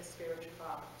became a spiritual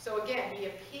father. So again, he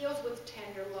appeals with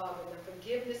tender love and the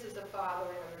forgiveness as a father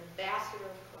and an ambassador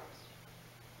of Christ.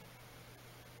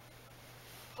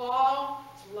 Paul's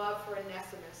love for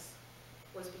Onesimus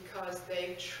was because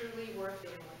they truly were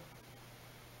family.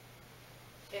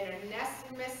 And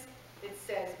Onesimus, it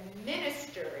says,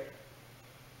 ministered,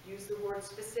 use the word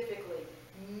specifically,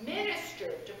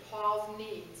 ministered to Paul's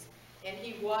needs, and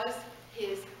he was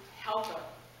his helper.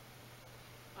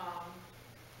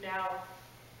 Now,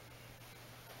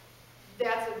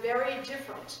 that's a very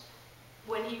different.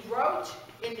 When he wrote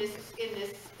in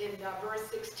verse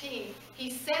 16, he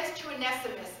says to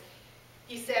Onesimus,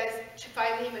 he says to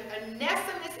Philemon,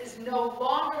 Onesimus is no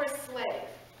longer a slave.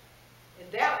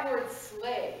 And that word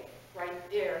slave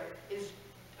right there is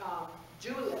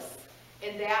doulos,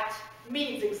 and that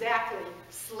means exactly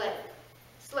slave.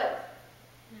 Slave.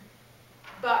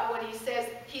 But when he says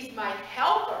he's my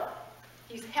helper,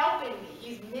 he's helping me,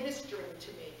 he's ministering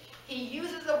to me, he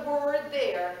uses a word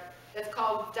there that's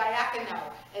called diakono,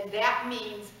 and that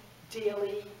means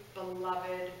dearly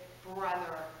beloved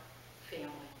brother, family.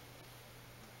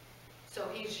 So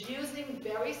he's using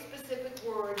very specific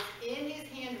words in his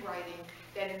handwriting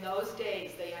that in those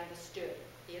days they understood.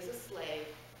 He is a slave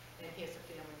and he is a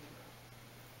family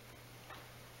member.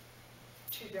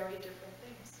 Two very different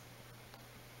things.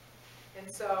 And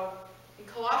so in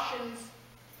Colossians,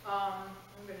 I'm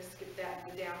going to skip that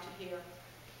and go down to here.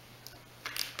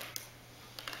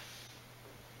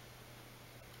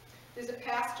 There's a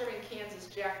pastor in Kansas,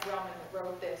 Jack Wellman, that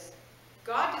wrote this.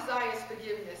 God desires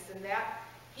forgiveness, and that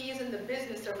he is in the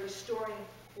business of restoring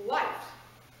life.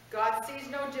 God sees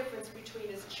no difference between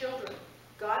his children.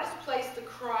 God has placed the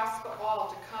cross for all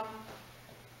to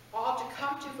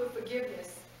come to for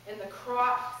forgiveness, and the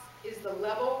cross is the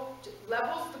levels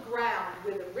the ground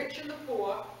where the rich and the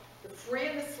poor, the free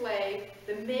and the slave,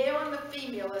 the male and the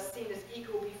female are seen as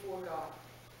equal before God.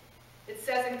 It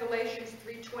says in Galatians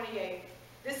 3:28,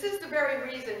 this is the very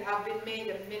reason I've been made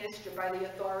a minister by the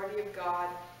authority of God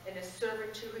and a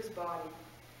servant to his body.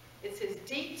 It's his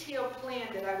detailed plan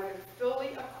that I would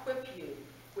fully equip you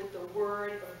with the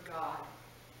word of God.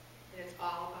 And it's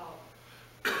all about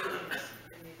forgiveness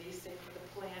and releasing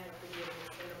the plan of forgiveness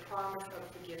and the promise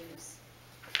of forgiveness.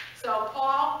 So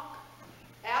Paul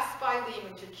asked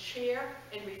Philemon to cheer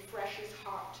and refresh his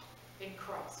heart in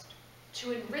Christ,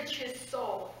 to enrich his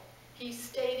soul. He's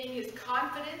stating his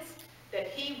confidence that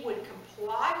he would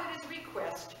comply with his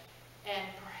request and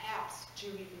perhaps do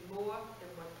even more than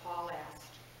what Paul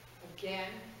asked. Again,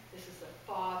 this is a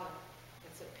father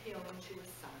that's appealing to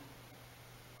his son.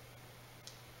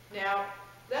 Now,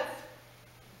 let's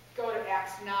go to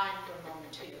Acts 9 for a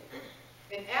moment here.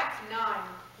 In Acts 9,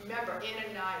 remember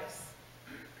Ananias,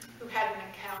 who had an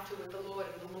encounter with the Lord,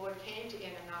 and the Lord came to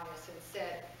Ananias and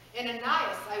said,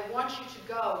 Ananias, I want you to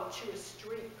go to a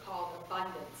street called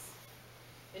Abundance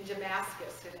in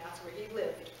Damascus, and that's where he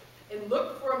lived, and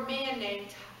look for a man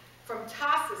from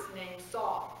Tarsus named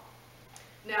Saul.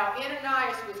 Now,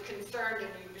 Ananias was concerned, and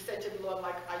he said to the Lord,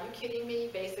 like, are you kidding me?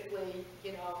 Basically,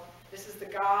 you know, this is the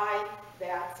guy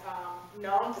that's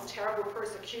known for terrible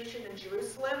persecution in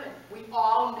Jerusalem, and we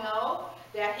all know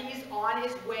that he's on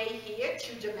his way here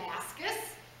to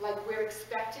Damascus, like we're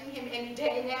expecting him any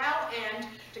day now, and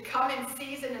to come and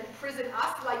seize and imprison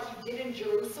us like he did in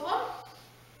Jerusalem.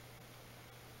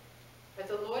 But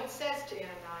the Lord says to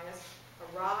Ananias,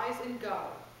 arise and go.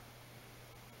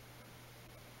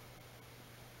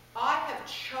 I have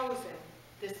chosen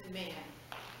this man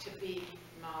to be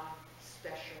my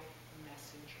special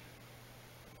messenger.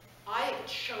 I have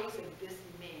chosen this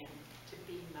man to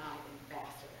be my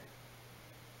ambassador.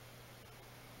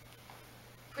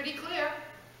 Pretty clear,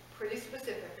 pretty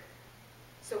specific.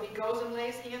 So he goes and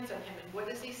lays hands on him, and what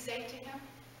does he say to him?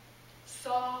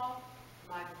 Saul,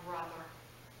 my brother,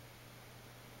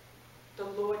 the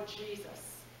Lord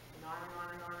Jesus. And on and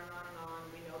on and on and on and on.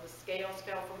 We know the scales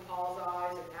fell from Paul's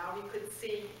eyes, and now he could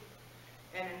see.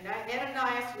 And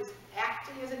Ananias was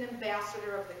acting as an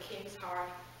ambassador of the king's heart,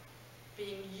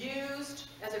 being used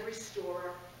as a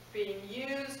restorer, being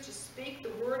used to speak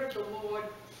the word of the Lord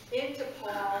into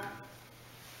Paul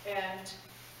and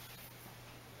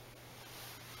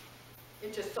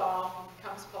into Saul.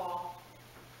 Comes Paul.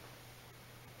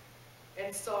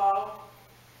 And Saul's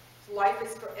life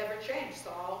is forever changed.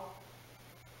 Saul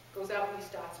goes out and he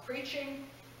starts preaching.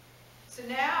 So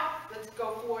now, let's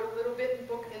go forward a little bit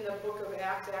in the book of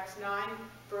Acts, Acts 9,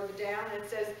 further down, and it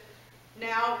says,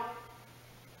 now,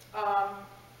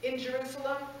 in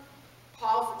Jerusalem,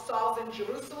 Saul's in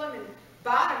Jerusalem, and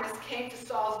Barnabas came to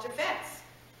Saul's defense.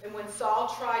 And when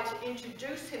Saul tried to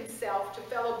introduce himself to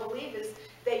fellow believers,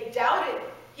 they doubted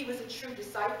he was a true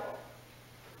disciple.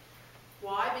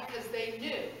 Why? Because they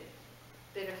knew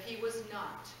that if he was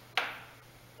not,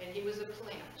 and he was a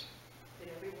plant, that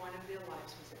every one of their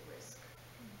lives was at risk.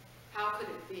 How could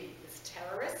it be? This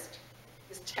terrorist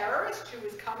who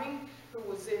was coming, who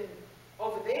was in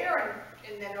over there,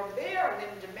 and then over there, and then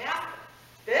in Damascus.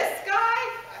 This guy,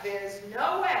 there's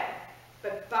no way.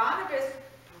 But Barnabas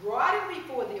brought him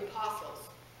before the apostles.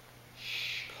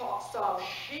 Saul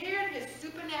shared his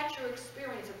supernatural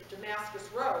experience of the Damascus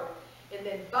road, and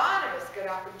then Barnabas got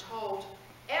up and told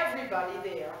everybody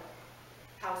there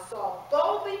how Saul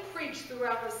boldly preached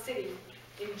throughout the city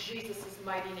in Jesus'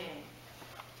 mighty name.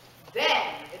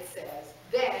 Then, it says,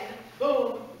 then,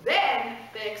 boom, then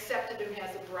they accepted him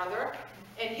as a brother,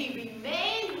 and he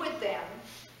remained with them.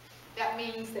 That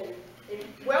means they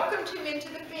welcomed him into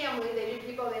the family. They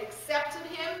didn't go, they accepted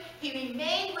him. He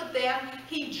remained with them.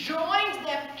 He joined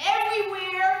them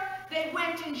everywhere they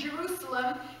went in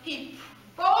Jerusalem. He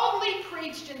boldly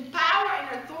preached in power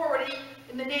and authority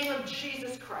in the name of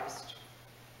Jesus Christ.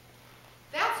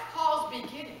 That's Paul's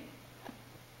beginning.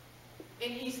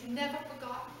 And he's never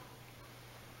forgotten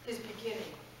his beginning,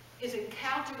 his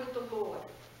encounter with the Lord,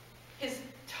 his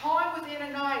time with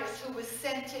Ananias, who was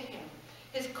sent to him,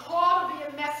 his call to be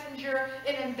a messenger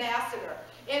and ambassador,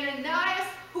 Ananias,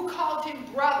 who called him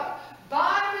brother,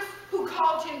 Barnabas, who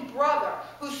called him brother,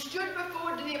 who stood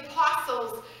before the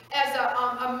apostles as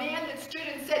a man that stood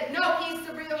and said, no, he's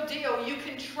the real deal, you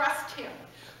can trust him,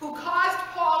 who caused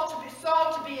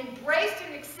Saul to be embraced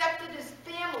and accepted as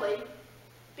family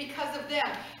because of them.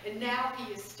 And now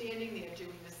he is standing there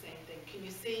doing the same thing. Can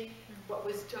you see what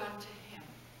was done to him?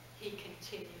 He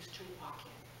continues to walk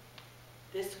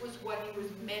in. This was what he was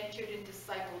mentored and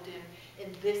discipled in,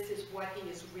 and this is what he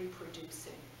is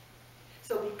reproducing.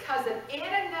 So because of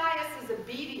Ananias'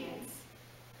 obedience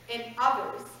and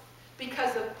others,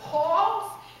 because of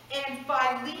Paul's and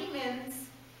Philemon's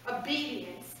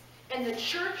obedience, and the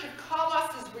church of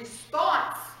Colossus'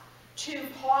 response to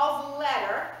Paul's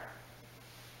letter,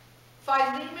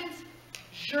 Philemon's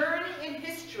journey in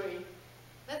history,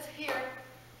 let's hear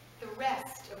the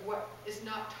rest of what is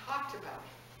not talked about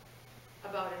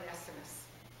Onesimus.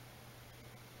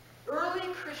 Early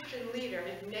Christian leader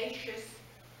Ignatius,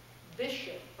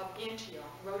 bishop of Antioch,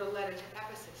 wrote a letter to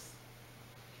Ephesus.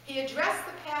 He addressed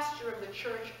the pastor of the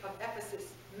church of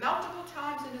Ephesus multiple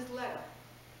times in his letter.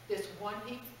 There's one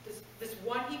he this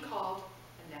one he called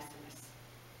Onesimus.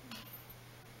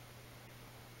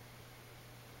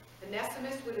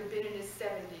 Onesimus would have been in his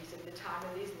 70s at the time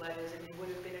of these letters, and he would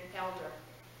have been an elder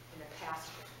and a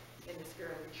pastor in this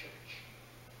early church.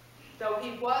 Though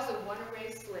he was a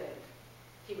runaway slave,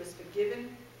 he was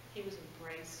forgiven, he was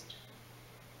embraced.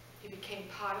 He became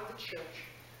part of the church,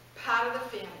 part of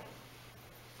the family.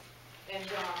 And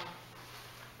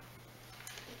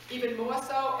even more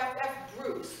so, F.F.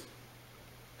 Bruce,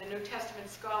 a New Testament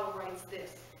scholar, writes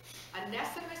this: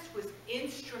 Onesimus was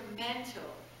instrumental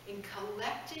in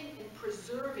collecting and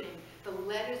preserving the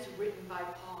letters written by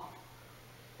Paul.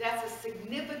 That's a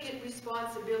significant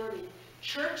responsibility.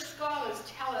 Church scholars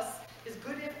tell us is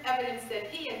good evidence that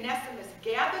he, Onesimus,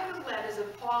 gathered the letters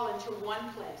of Paul into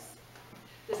one place.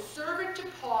 The servant to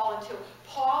Paul until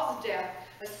Paul's death,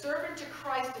 a servant to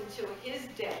Christ until his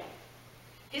death.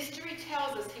 History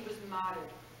tells us he was martyred.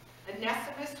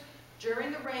 Onesimus,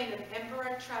 during the reign of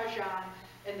Emperor Trajan,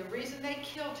 and the reason they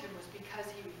killed him was because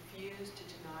he refused to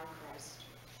deny Christ.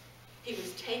 He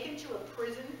was taken to a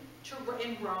prison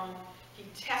in Rome. He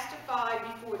testified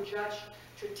before Judge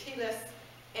Tertullus,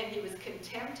 and he was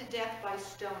condemned to death by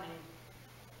stoning.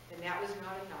 And that was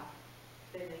not enough.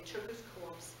 Then they took his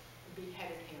corpse and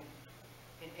beheaded him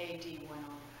in AD 109.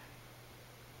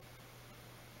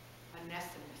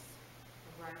 Onesimus,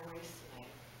 a runaway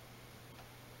slave,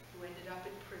 who ended up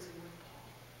in prison with Paul,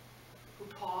 who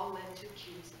Paul led to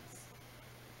Jesus,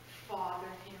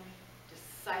 fathered him,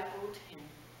 discipled him,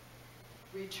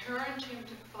 returned him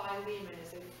to Philemon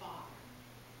as a father,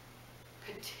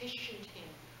 petitioned him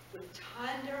with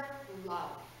tender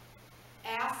love,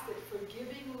 asked that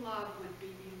forgiving love would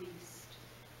be released,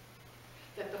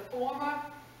 that the former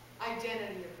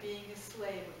identity of being a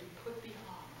slave would be put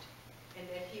behind, and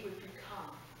that he would become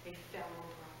a fellow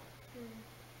brother.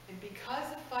 And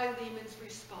because of Philemon's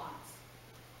response,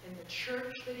 and the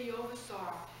church that he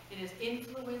oversaw, and his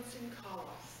influence in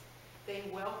Colossus, they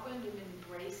welcomed and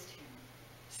embraced him,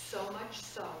 so much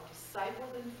so,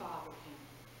 discipled and followed him,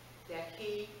 that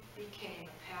he became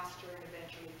a pastor and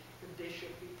eventually the bishop,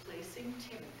 replacing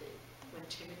Timothy when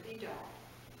Timothy died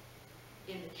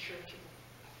in the church of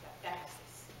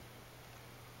Ephesus.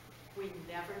 We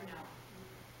never know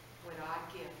what our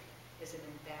gift is, an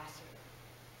ambassador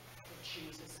for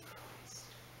Jesus Christ,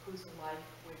 whose life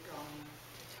we're going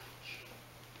to touch.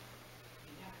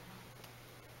 We never know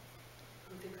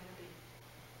who they're going to be,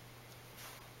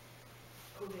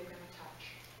 who they're going to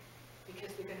touch,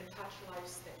 because they're going to touch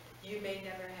lives that you may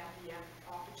never have the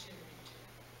opportunity to.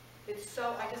 It's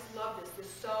so, I just love this. This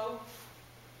so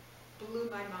blew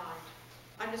my mind.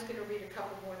 I'm just going to read a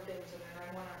couple more things, and then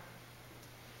I want to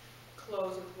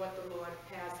close with what the Lord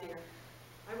has here.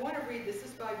 I want to read, this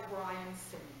is by Brian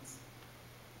Simmons.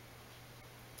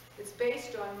 It's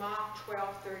based on Mark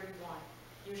 12:31.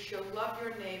 You shall love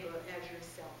your neighbor as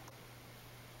yourself.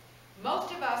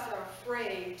 Most of us are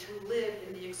afraid to live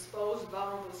in the exposed,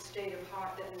 vulnerable state of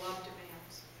heart that love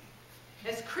demands.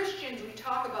 As Christians, we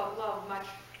talk about love much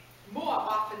more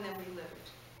often than we live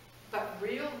it. But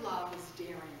real love is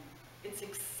daring. It's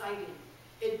exciting.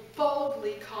 It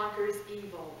boldly conquers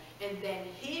evil and then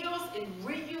heals and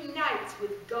reunites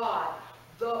with God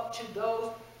to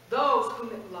those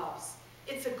whom it loves.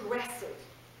 It's aggressive.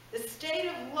 The state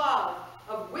of love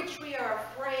of which we are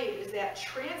afraid is that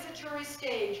transitory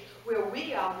stage where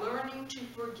we are learning to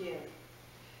forgive.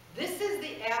 This is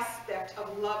the aspect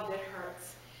of love that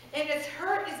hurts, and its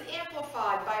hurt is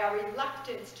amplified by our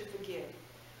reluctance to forgive.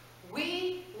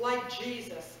 We, like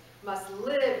Jesus, must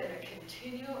live in a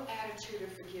continual attitude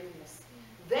of forgiveness.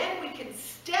 Then we can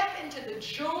step into the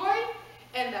joy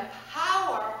and the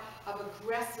power of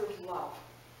aggressive love.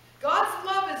 God's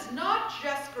love is not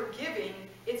just forgiving,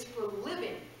 it's for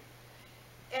living.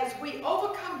 As we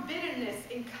overcome bitterness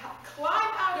and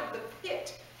climb out of the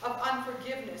pit of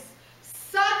unforgiveness,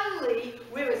 suddenly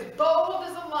we're as bold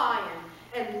as a lion,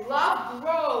 and love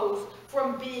grows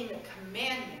from being a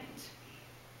commandment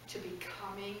to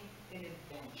becoming an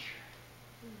adventure.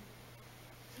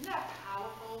 Isn't that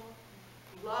powerful?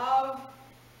 Love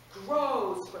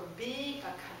grows from being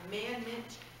a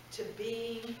commandment to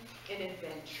being an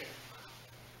adventure.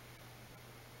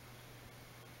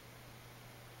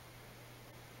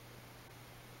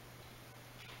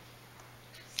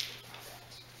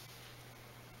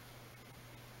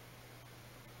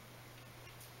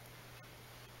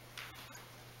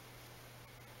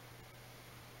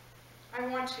 I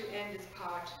want to end this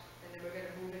part, and then we're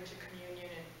going to move into communion,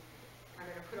 and I'm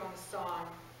going to put on the song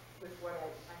with what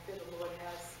I feel the Lord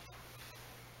has,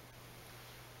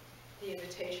 the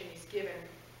invitation He's given.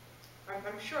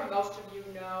 I'm sure most of you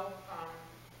know,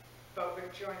 but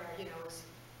Rick Joyner, is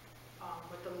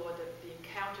with the Lord, the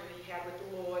encounter he had with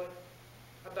the Lord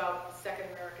about the Second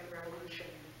American Revolution,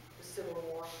 the Civil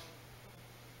War.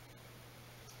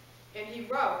 And he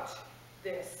wrote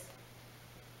this: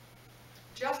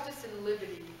 "Justice and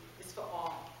liberty is for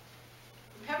all.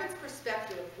 From heaven's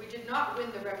perspective, we did not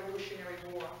win the Revolutionary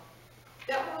War.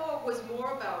 That war was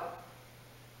more about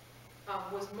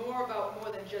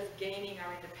more than just gaining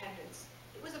our independence.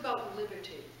 It was about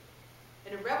liberty,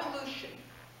 and a revolution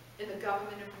in the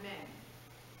government of men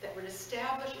that would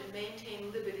establish and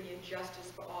maintain liberty and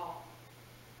justice for all.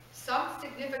 Some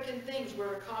significant things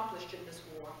were accomplished in this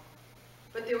war,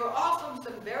 but there were also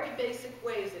some very basic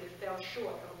ways that it fell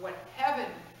short of what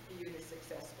heaven viewed as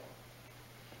successful.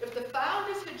 If the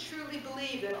founders had truly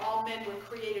believed that all men were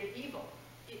created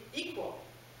equal,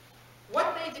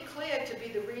 what they declared to be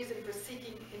the reason for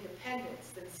seeking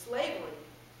independence, then slavery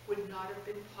would not have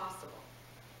been possible,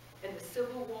 and the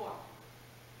Civil War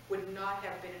would not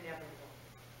have been inevitable.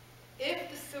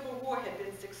 If the Civil War had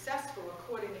been successful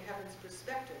according to heaven's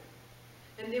perspective,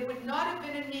 then there would not have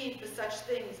been a need for such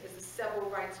things as the civil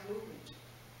rights movement,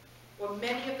 or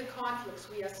many of the conflicts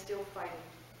we are still fighting.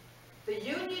 The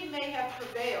Union may have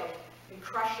prevailed in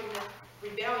crushing the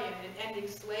rebellion and ending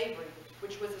slavery,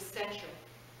 which was essential,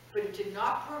 but it did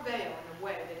not prevail in a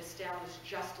way that established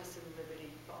justice and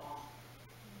liberty for all."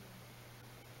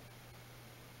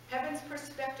 Heaven's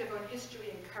perspective on history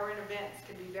and current events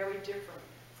can be very different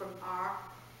from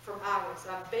ours.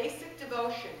 Our basic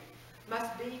devotion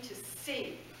must be to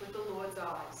see with the Lord's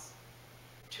eyes,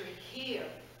 to hear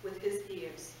with his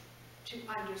ears, to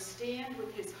understand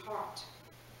with his heart.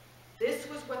 This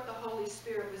was what the Holy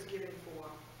Spirit was given for,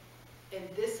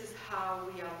 and this is how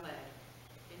we are led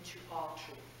into all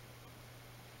truth.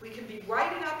 We can be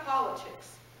right in our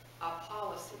politics, our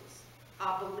policies,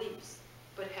 our beliefs,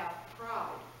 but have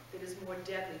pride that is more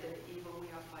deadly than the evil we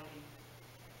are fighting.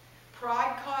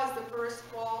 Pride caused the first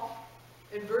fall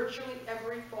and virtually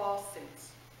every fall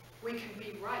since. We can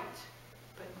be right,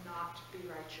 but not be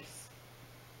righteous.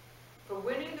 For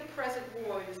winning the present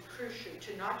war, it is crucial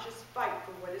to not just fight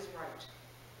for what is right,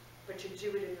 but to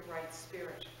do it in the right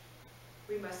spirit.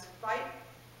 We must fight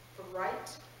for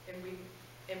right, and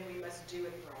we must do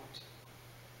it right.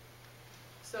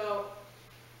 So,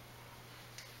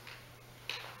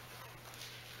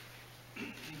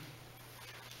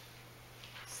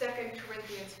 Second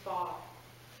Corinthians 5,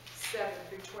 7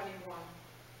 through 21.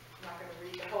 I'm not going to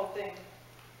read the whole thing.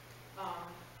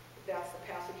 That's the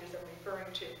passages I'm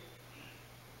referring to.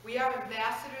 We are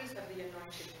ambassadors of the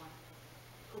Anointed One,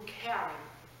 who carry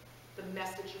the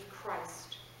message of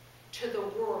Christ to the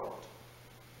world,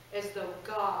 as though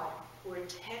God were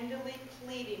tenderly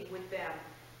pleading with them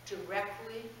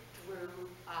directly through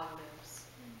our lips.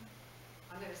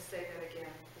 I'm going to say that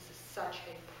again. This is such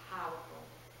a powerful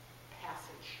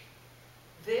passage.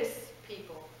 This,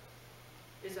 people,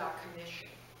 is our commission.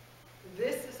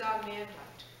 This is our mandate.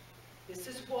 This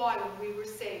is why when we were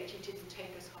saved, he didn't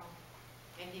take us home,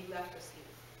 and he left us here.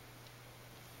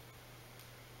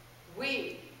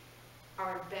 We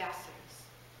are ambassadors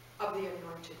of the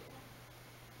Anointed One,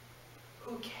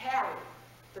 who carry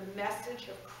the message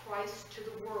of Christ to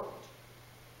the world,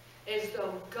 as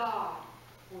though God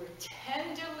were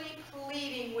tenderly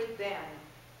pleading with them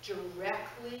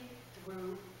directly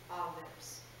through our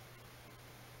lips.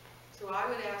 So I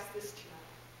would ask this tonight: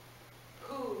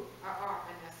 who are our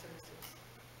Onesimuses?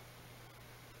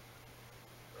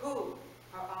 Who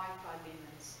are our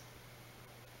Philemon's?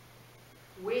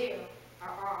 Where are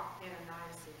our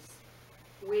Ananiases?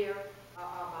 Where are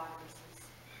our Barnabases?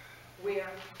 Where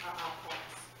are our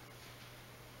Pauls?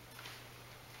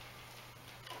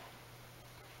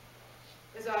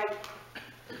 As I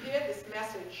prepared this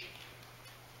message,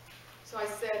 so I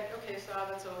said, okay, so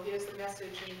here's the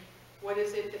message, and what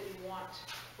is it that you want?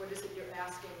 What is it you're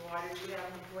asking? Why did you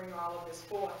have me bring all of this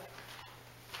forth?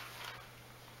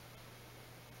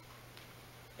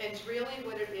 And really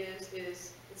what it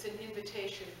is it's an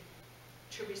invitation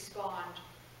to respond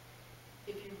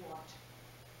if you want.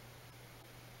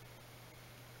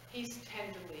 He's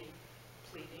tenderly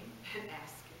pleading and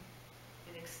asking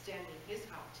and extending his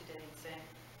heart today and saying,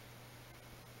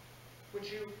 would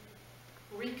you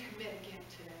recommit again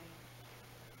today?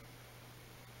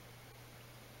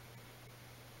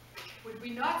 Would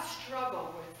we not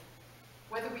struggle with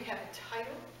whether we have a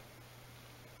title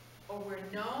or we're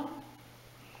known,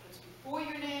 what's before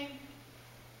your name,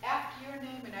 after your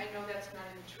name, and I know that's not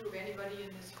even true of anybody in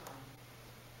this room,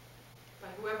 but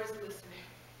whoever's listening.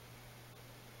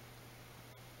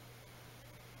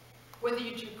 Whether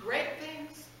you do great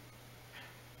things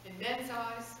in men's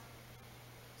eyes,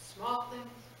 small things,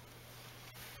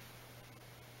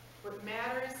 what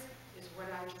matters is what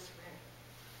I just read.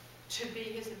 To be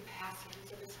his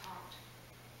ambassadors of his heart.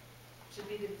 To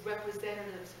be the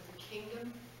representatives of the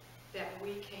kingdom that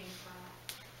we came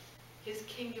from. His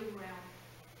kingdom realm.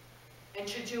 And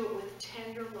to do it with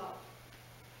tender love.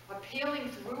 Appealing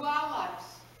through our lives,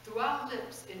 through our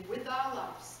lips, and with our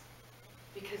lives.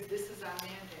 Because this is our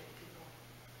mandate, people.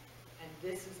 And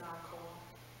this is our call.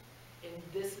 And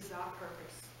this is our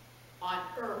purpose. On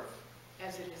earth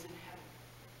as it is in heaven.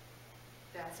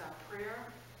 That's our prayer.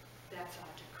 That's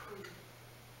our decree.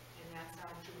 And that's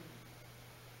our dream.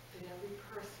 That every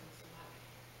person's life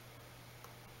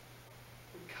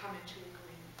would come into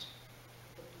agreement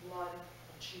with the blood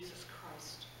of Jesus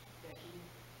Christ that he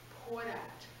poured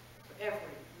out for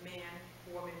every man,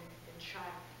 woman, and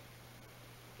child.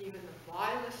 Even the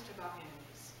vilest of our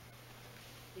enemies,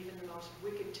 even the most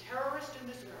wicked terrorist in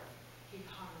this earth, he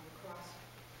hung on the cross.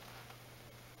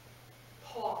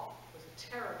 Paul was a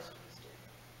terrorist in his day.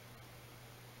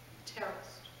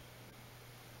 Terrorist.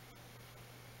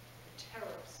 A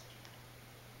terrorist.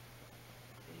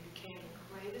 And he became the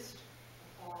greatest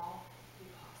of all the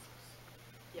apostles,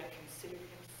 yet considered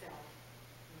himself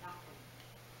nothing.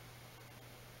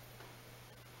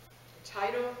 The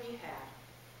title he had,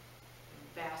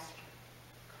 Ambassador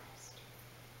of Christ.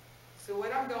 So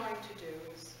what I'm going to do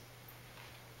is,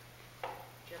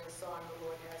 whichever song the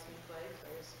Lord has me play,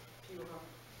 there's a few of them.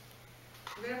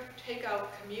 I'm going to take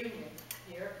out communion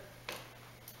here.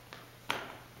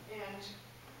 And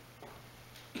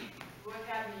Lord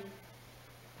had me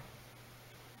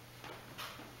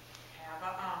have a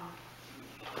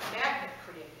magnet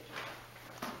created.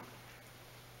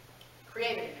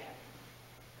 Created a magnet.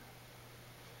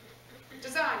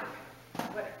 Designed a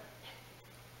magnet. Whatever.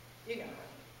 You know what.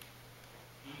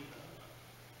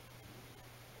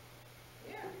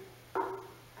 Yeah.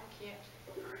 I can't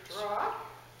draw,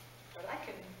 but I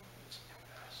can.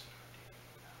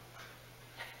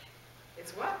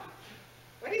 It's what?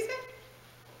 What do you say?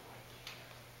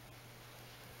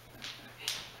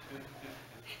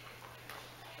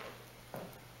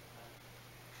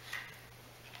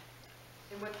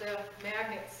 And what the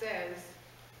magnet says,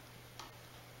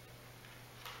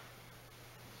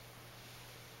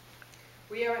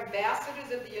 we are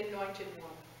ambassadors of the Anointed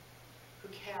One who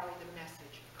carry the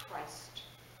message of Christ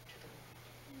to the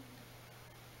world.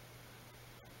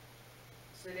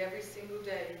 So that every single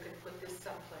day you can put this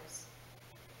someplace.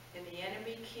 And the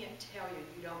enemy can't tell you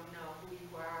you don't know who you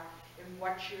are and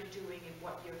what you're doing and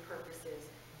what your purpose is.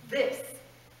 This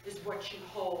is what you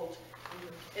hold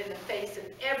in the face of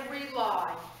every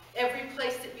lie, every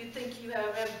place that you think you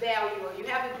have value or you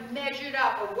haven't measured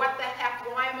up, or what the heck,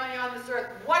 why am I on this earth?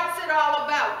 What's it all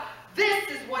about? This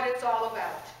is what it's all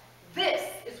about. This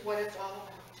is what it's all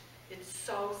about. It's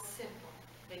so simple,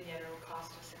 and yet it'll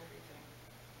cost us everything.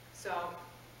 So,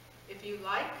 if you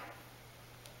like,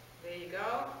 there you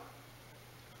go.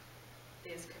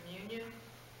 There's communion.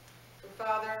 So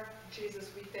Father,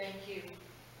 Jesus, we thank you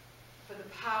for the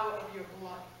power of your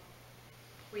blood.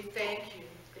 We thank you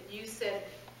that you said,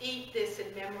 eat this in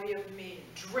memory of me.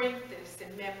 Drink this in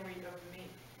memory of me.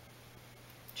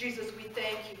 Jesus, we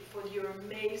thank you for your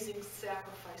amazing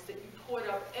sacrifice, that you poured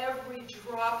out every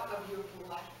drop of your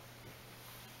blood.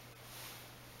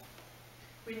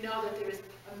 We know that there is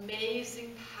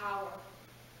amazing power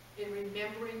in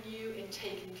remembering you and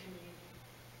taking communion.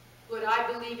 Lord,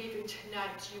 I believe even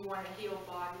tonight you want to heal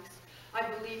bodies. I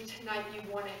believe tonight you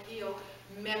want to heal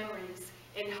memories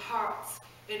and hearts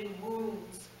and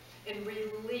wounds and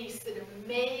release an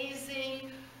amazing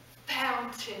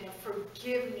fountain of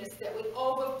forgiveness that would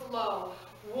overflow,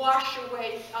 wash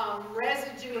away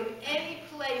residue of any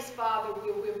place, Father,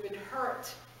 where we've been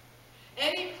hurt,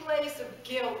 any place of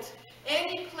guilt,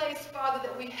 any place, Father,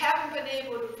 that we haven't been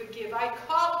able to forgive. I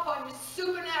call upon your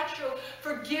supernatural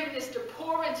forgiveness to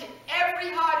pour into every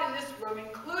heart in this room,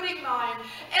 including mine,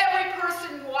 every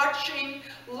person watching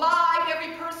live,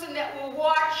 every person that will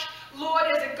watch, Lord,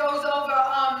 as it goes over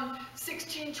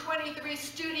 1623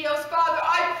 Studios. Father,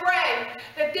 I pray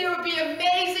that there would be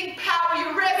amazing power,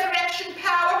 your resurrection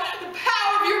power, the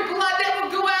power of your blood that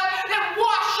will go out, that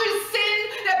washes sin,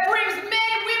 that brings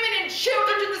men, women, and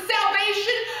children to the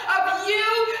salvation of you,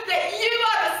 that you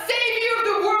are the Savior of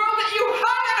the world, that you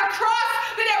hung on a cross,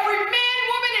 that every man,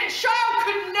 woman, and child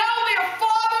could know their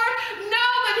Father,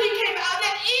 know that he came out,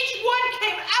 that each one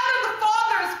came out of the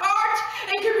Father's heart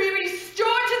and could be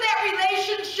restored to that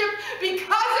relationship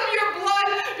because of your blood,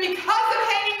 because of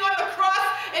hanging on the cross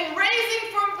and rising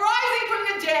from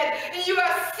the dead, and you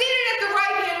are seated at the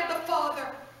right hand of the Father.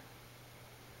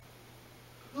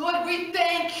 Lord, we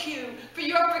thank you for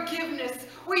your forgiveness.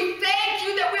 We thank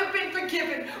you that we've been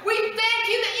forgiven. We thank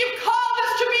you that you've called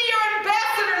us to be your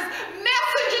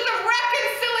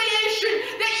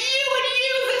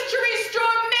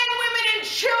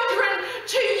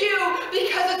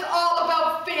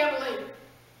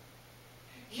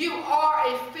are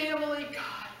a family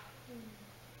God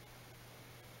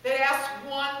that asks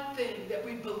one thing, that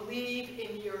we believe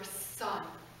in your Son,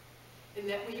 and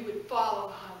that we would follow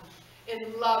him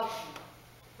and love him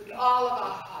with all of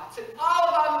our hearts and all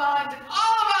of our minds and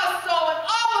all of our soul and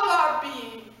all of our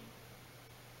being.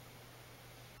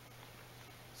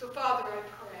 So, Father, I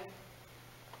pray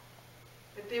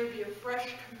that there would be a fresh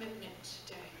commitment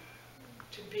today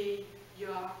to be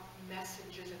your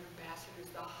messengers and ambassadors,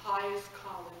 the highest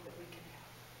calling that we can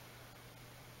have.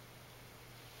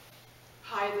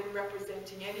 Higher than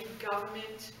representing any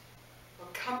government or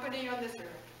company on this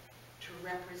earth, to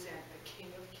represent the King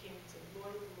of Kings and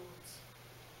Lord of Lords.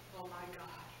 Oh my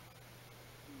God.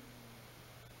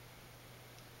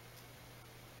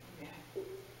 Amen.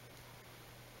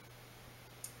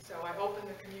 So I open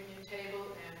the communion table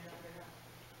and I'm going to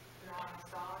put on a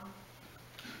song.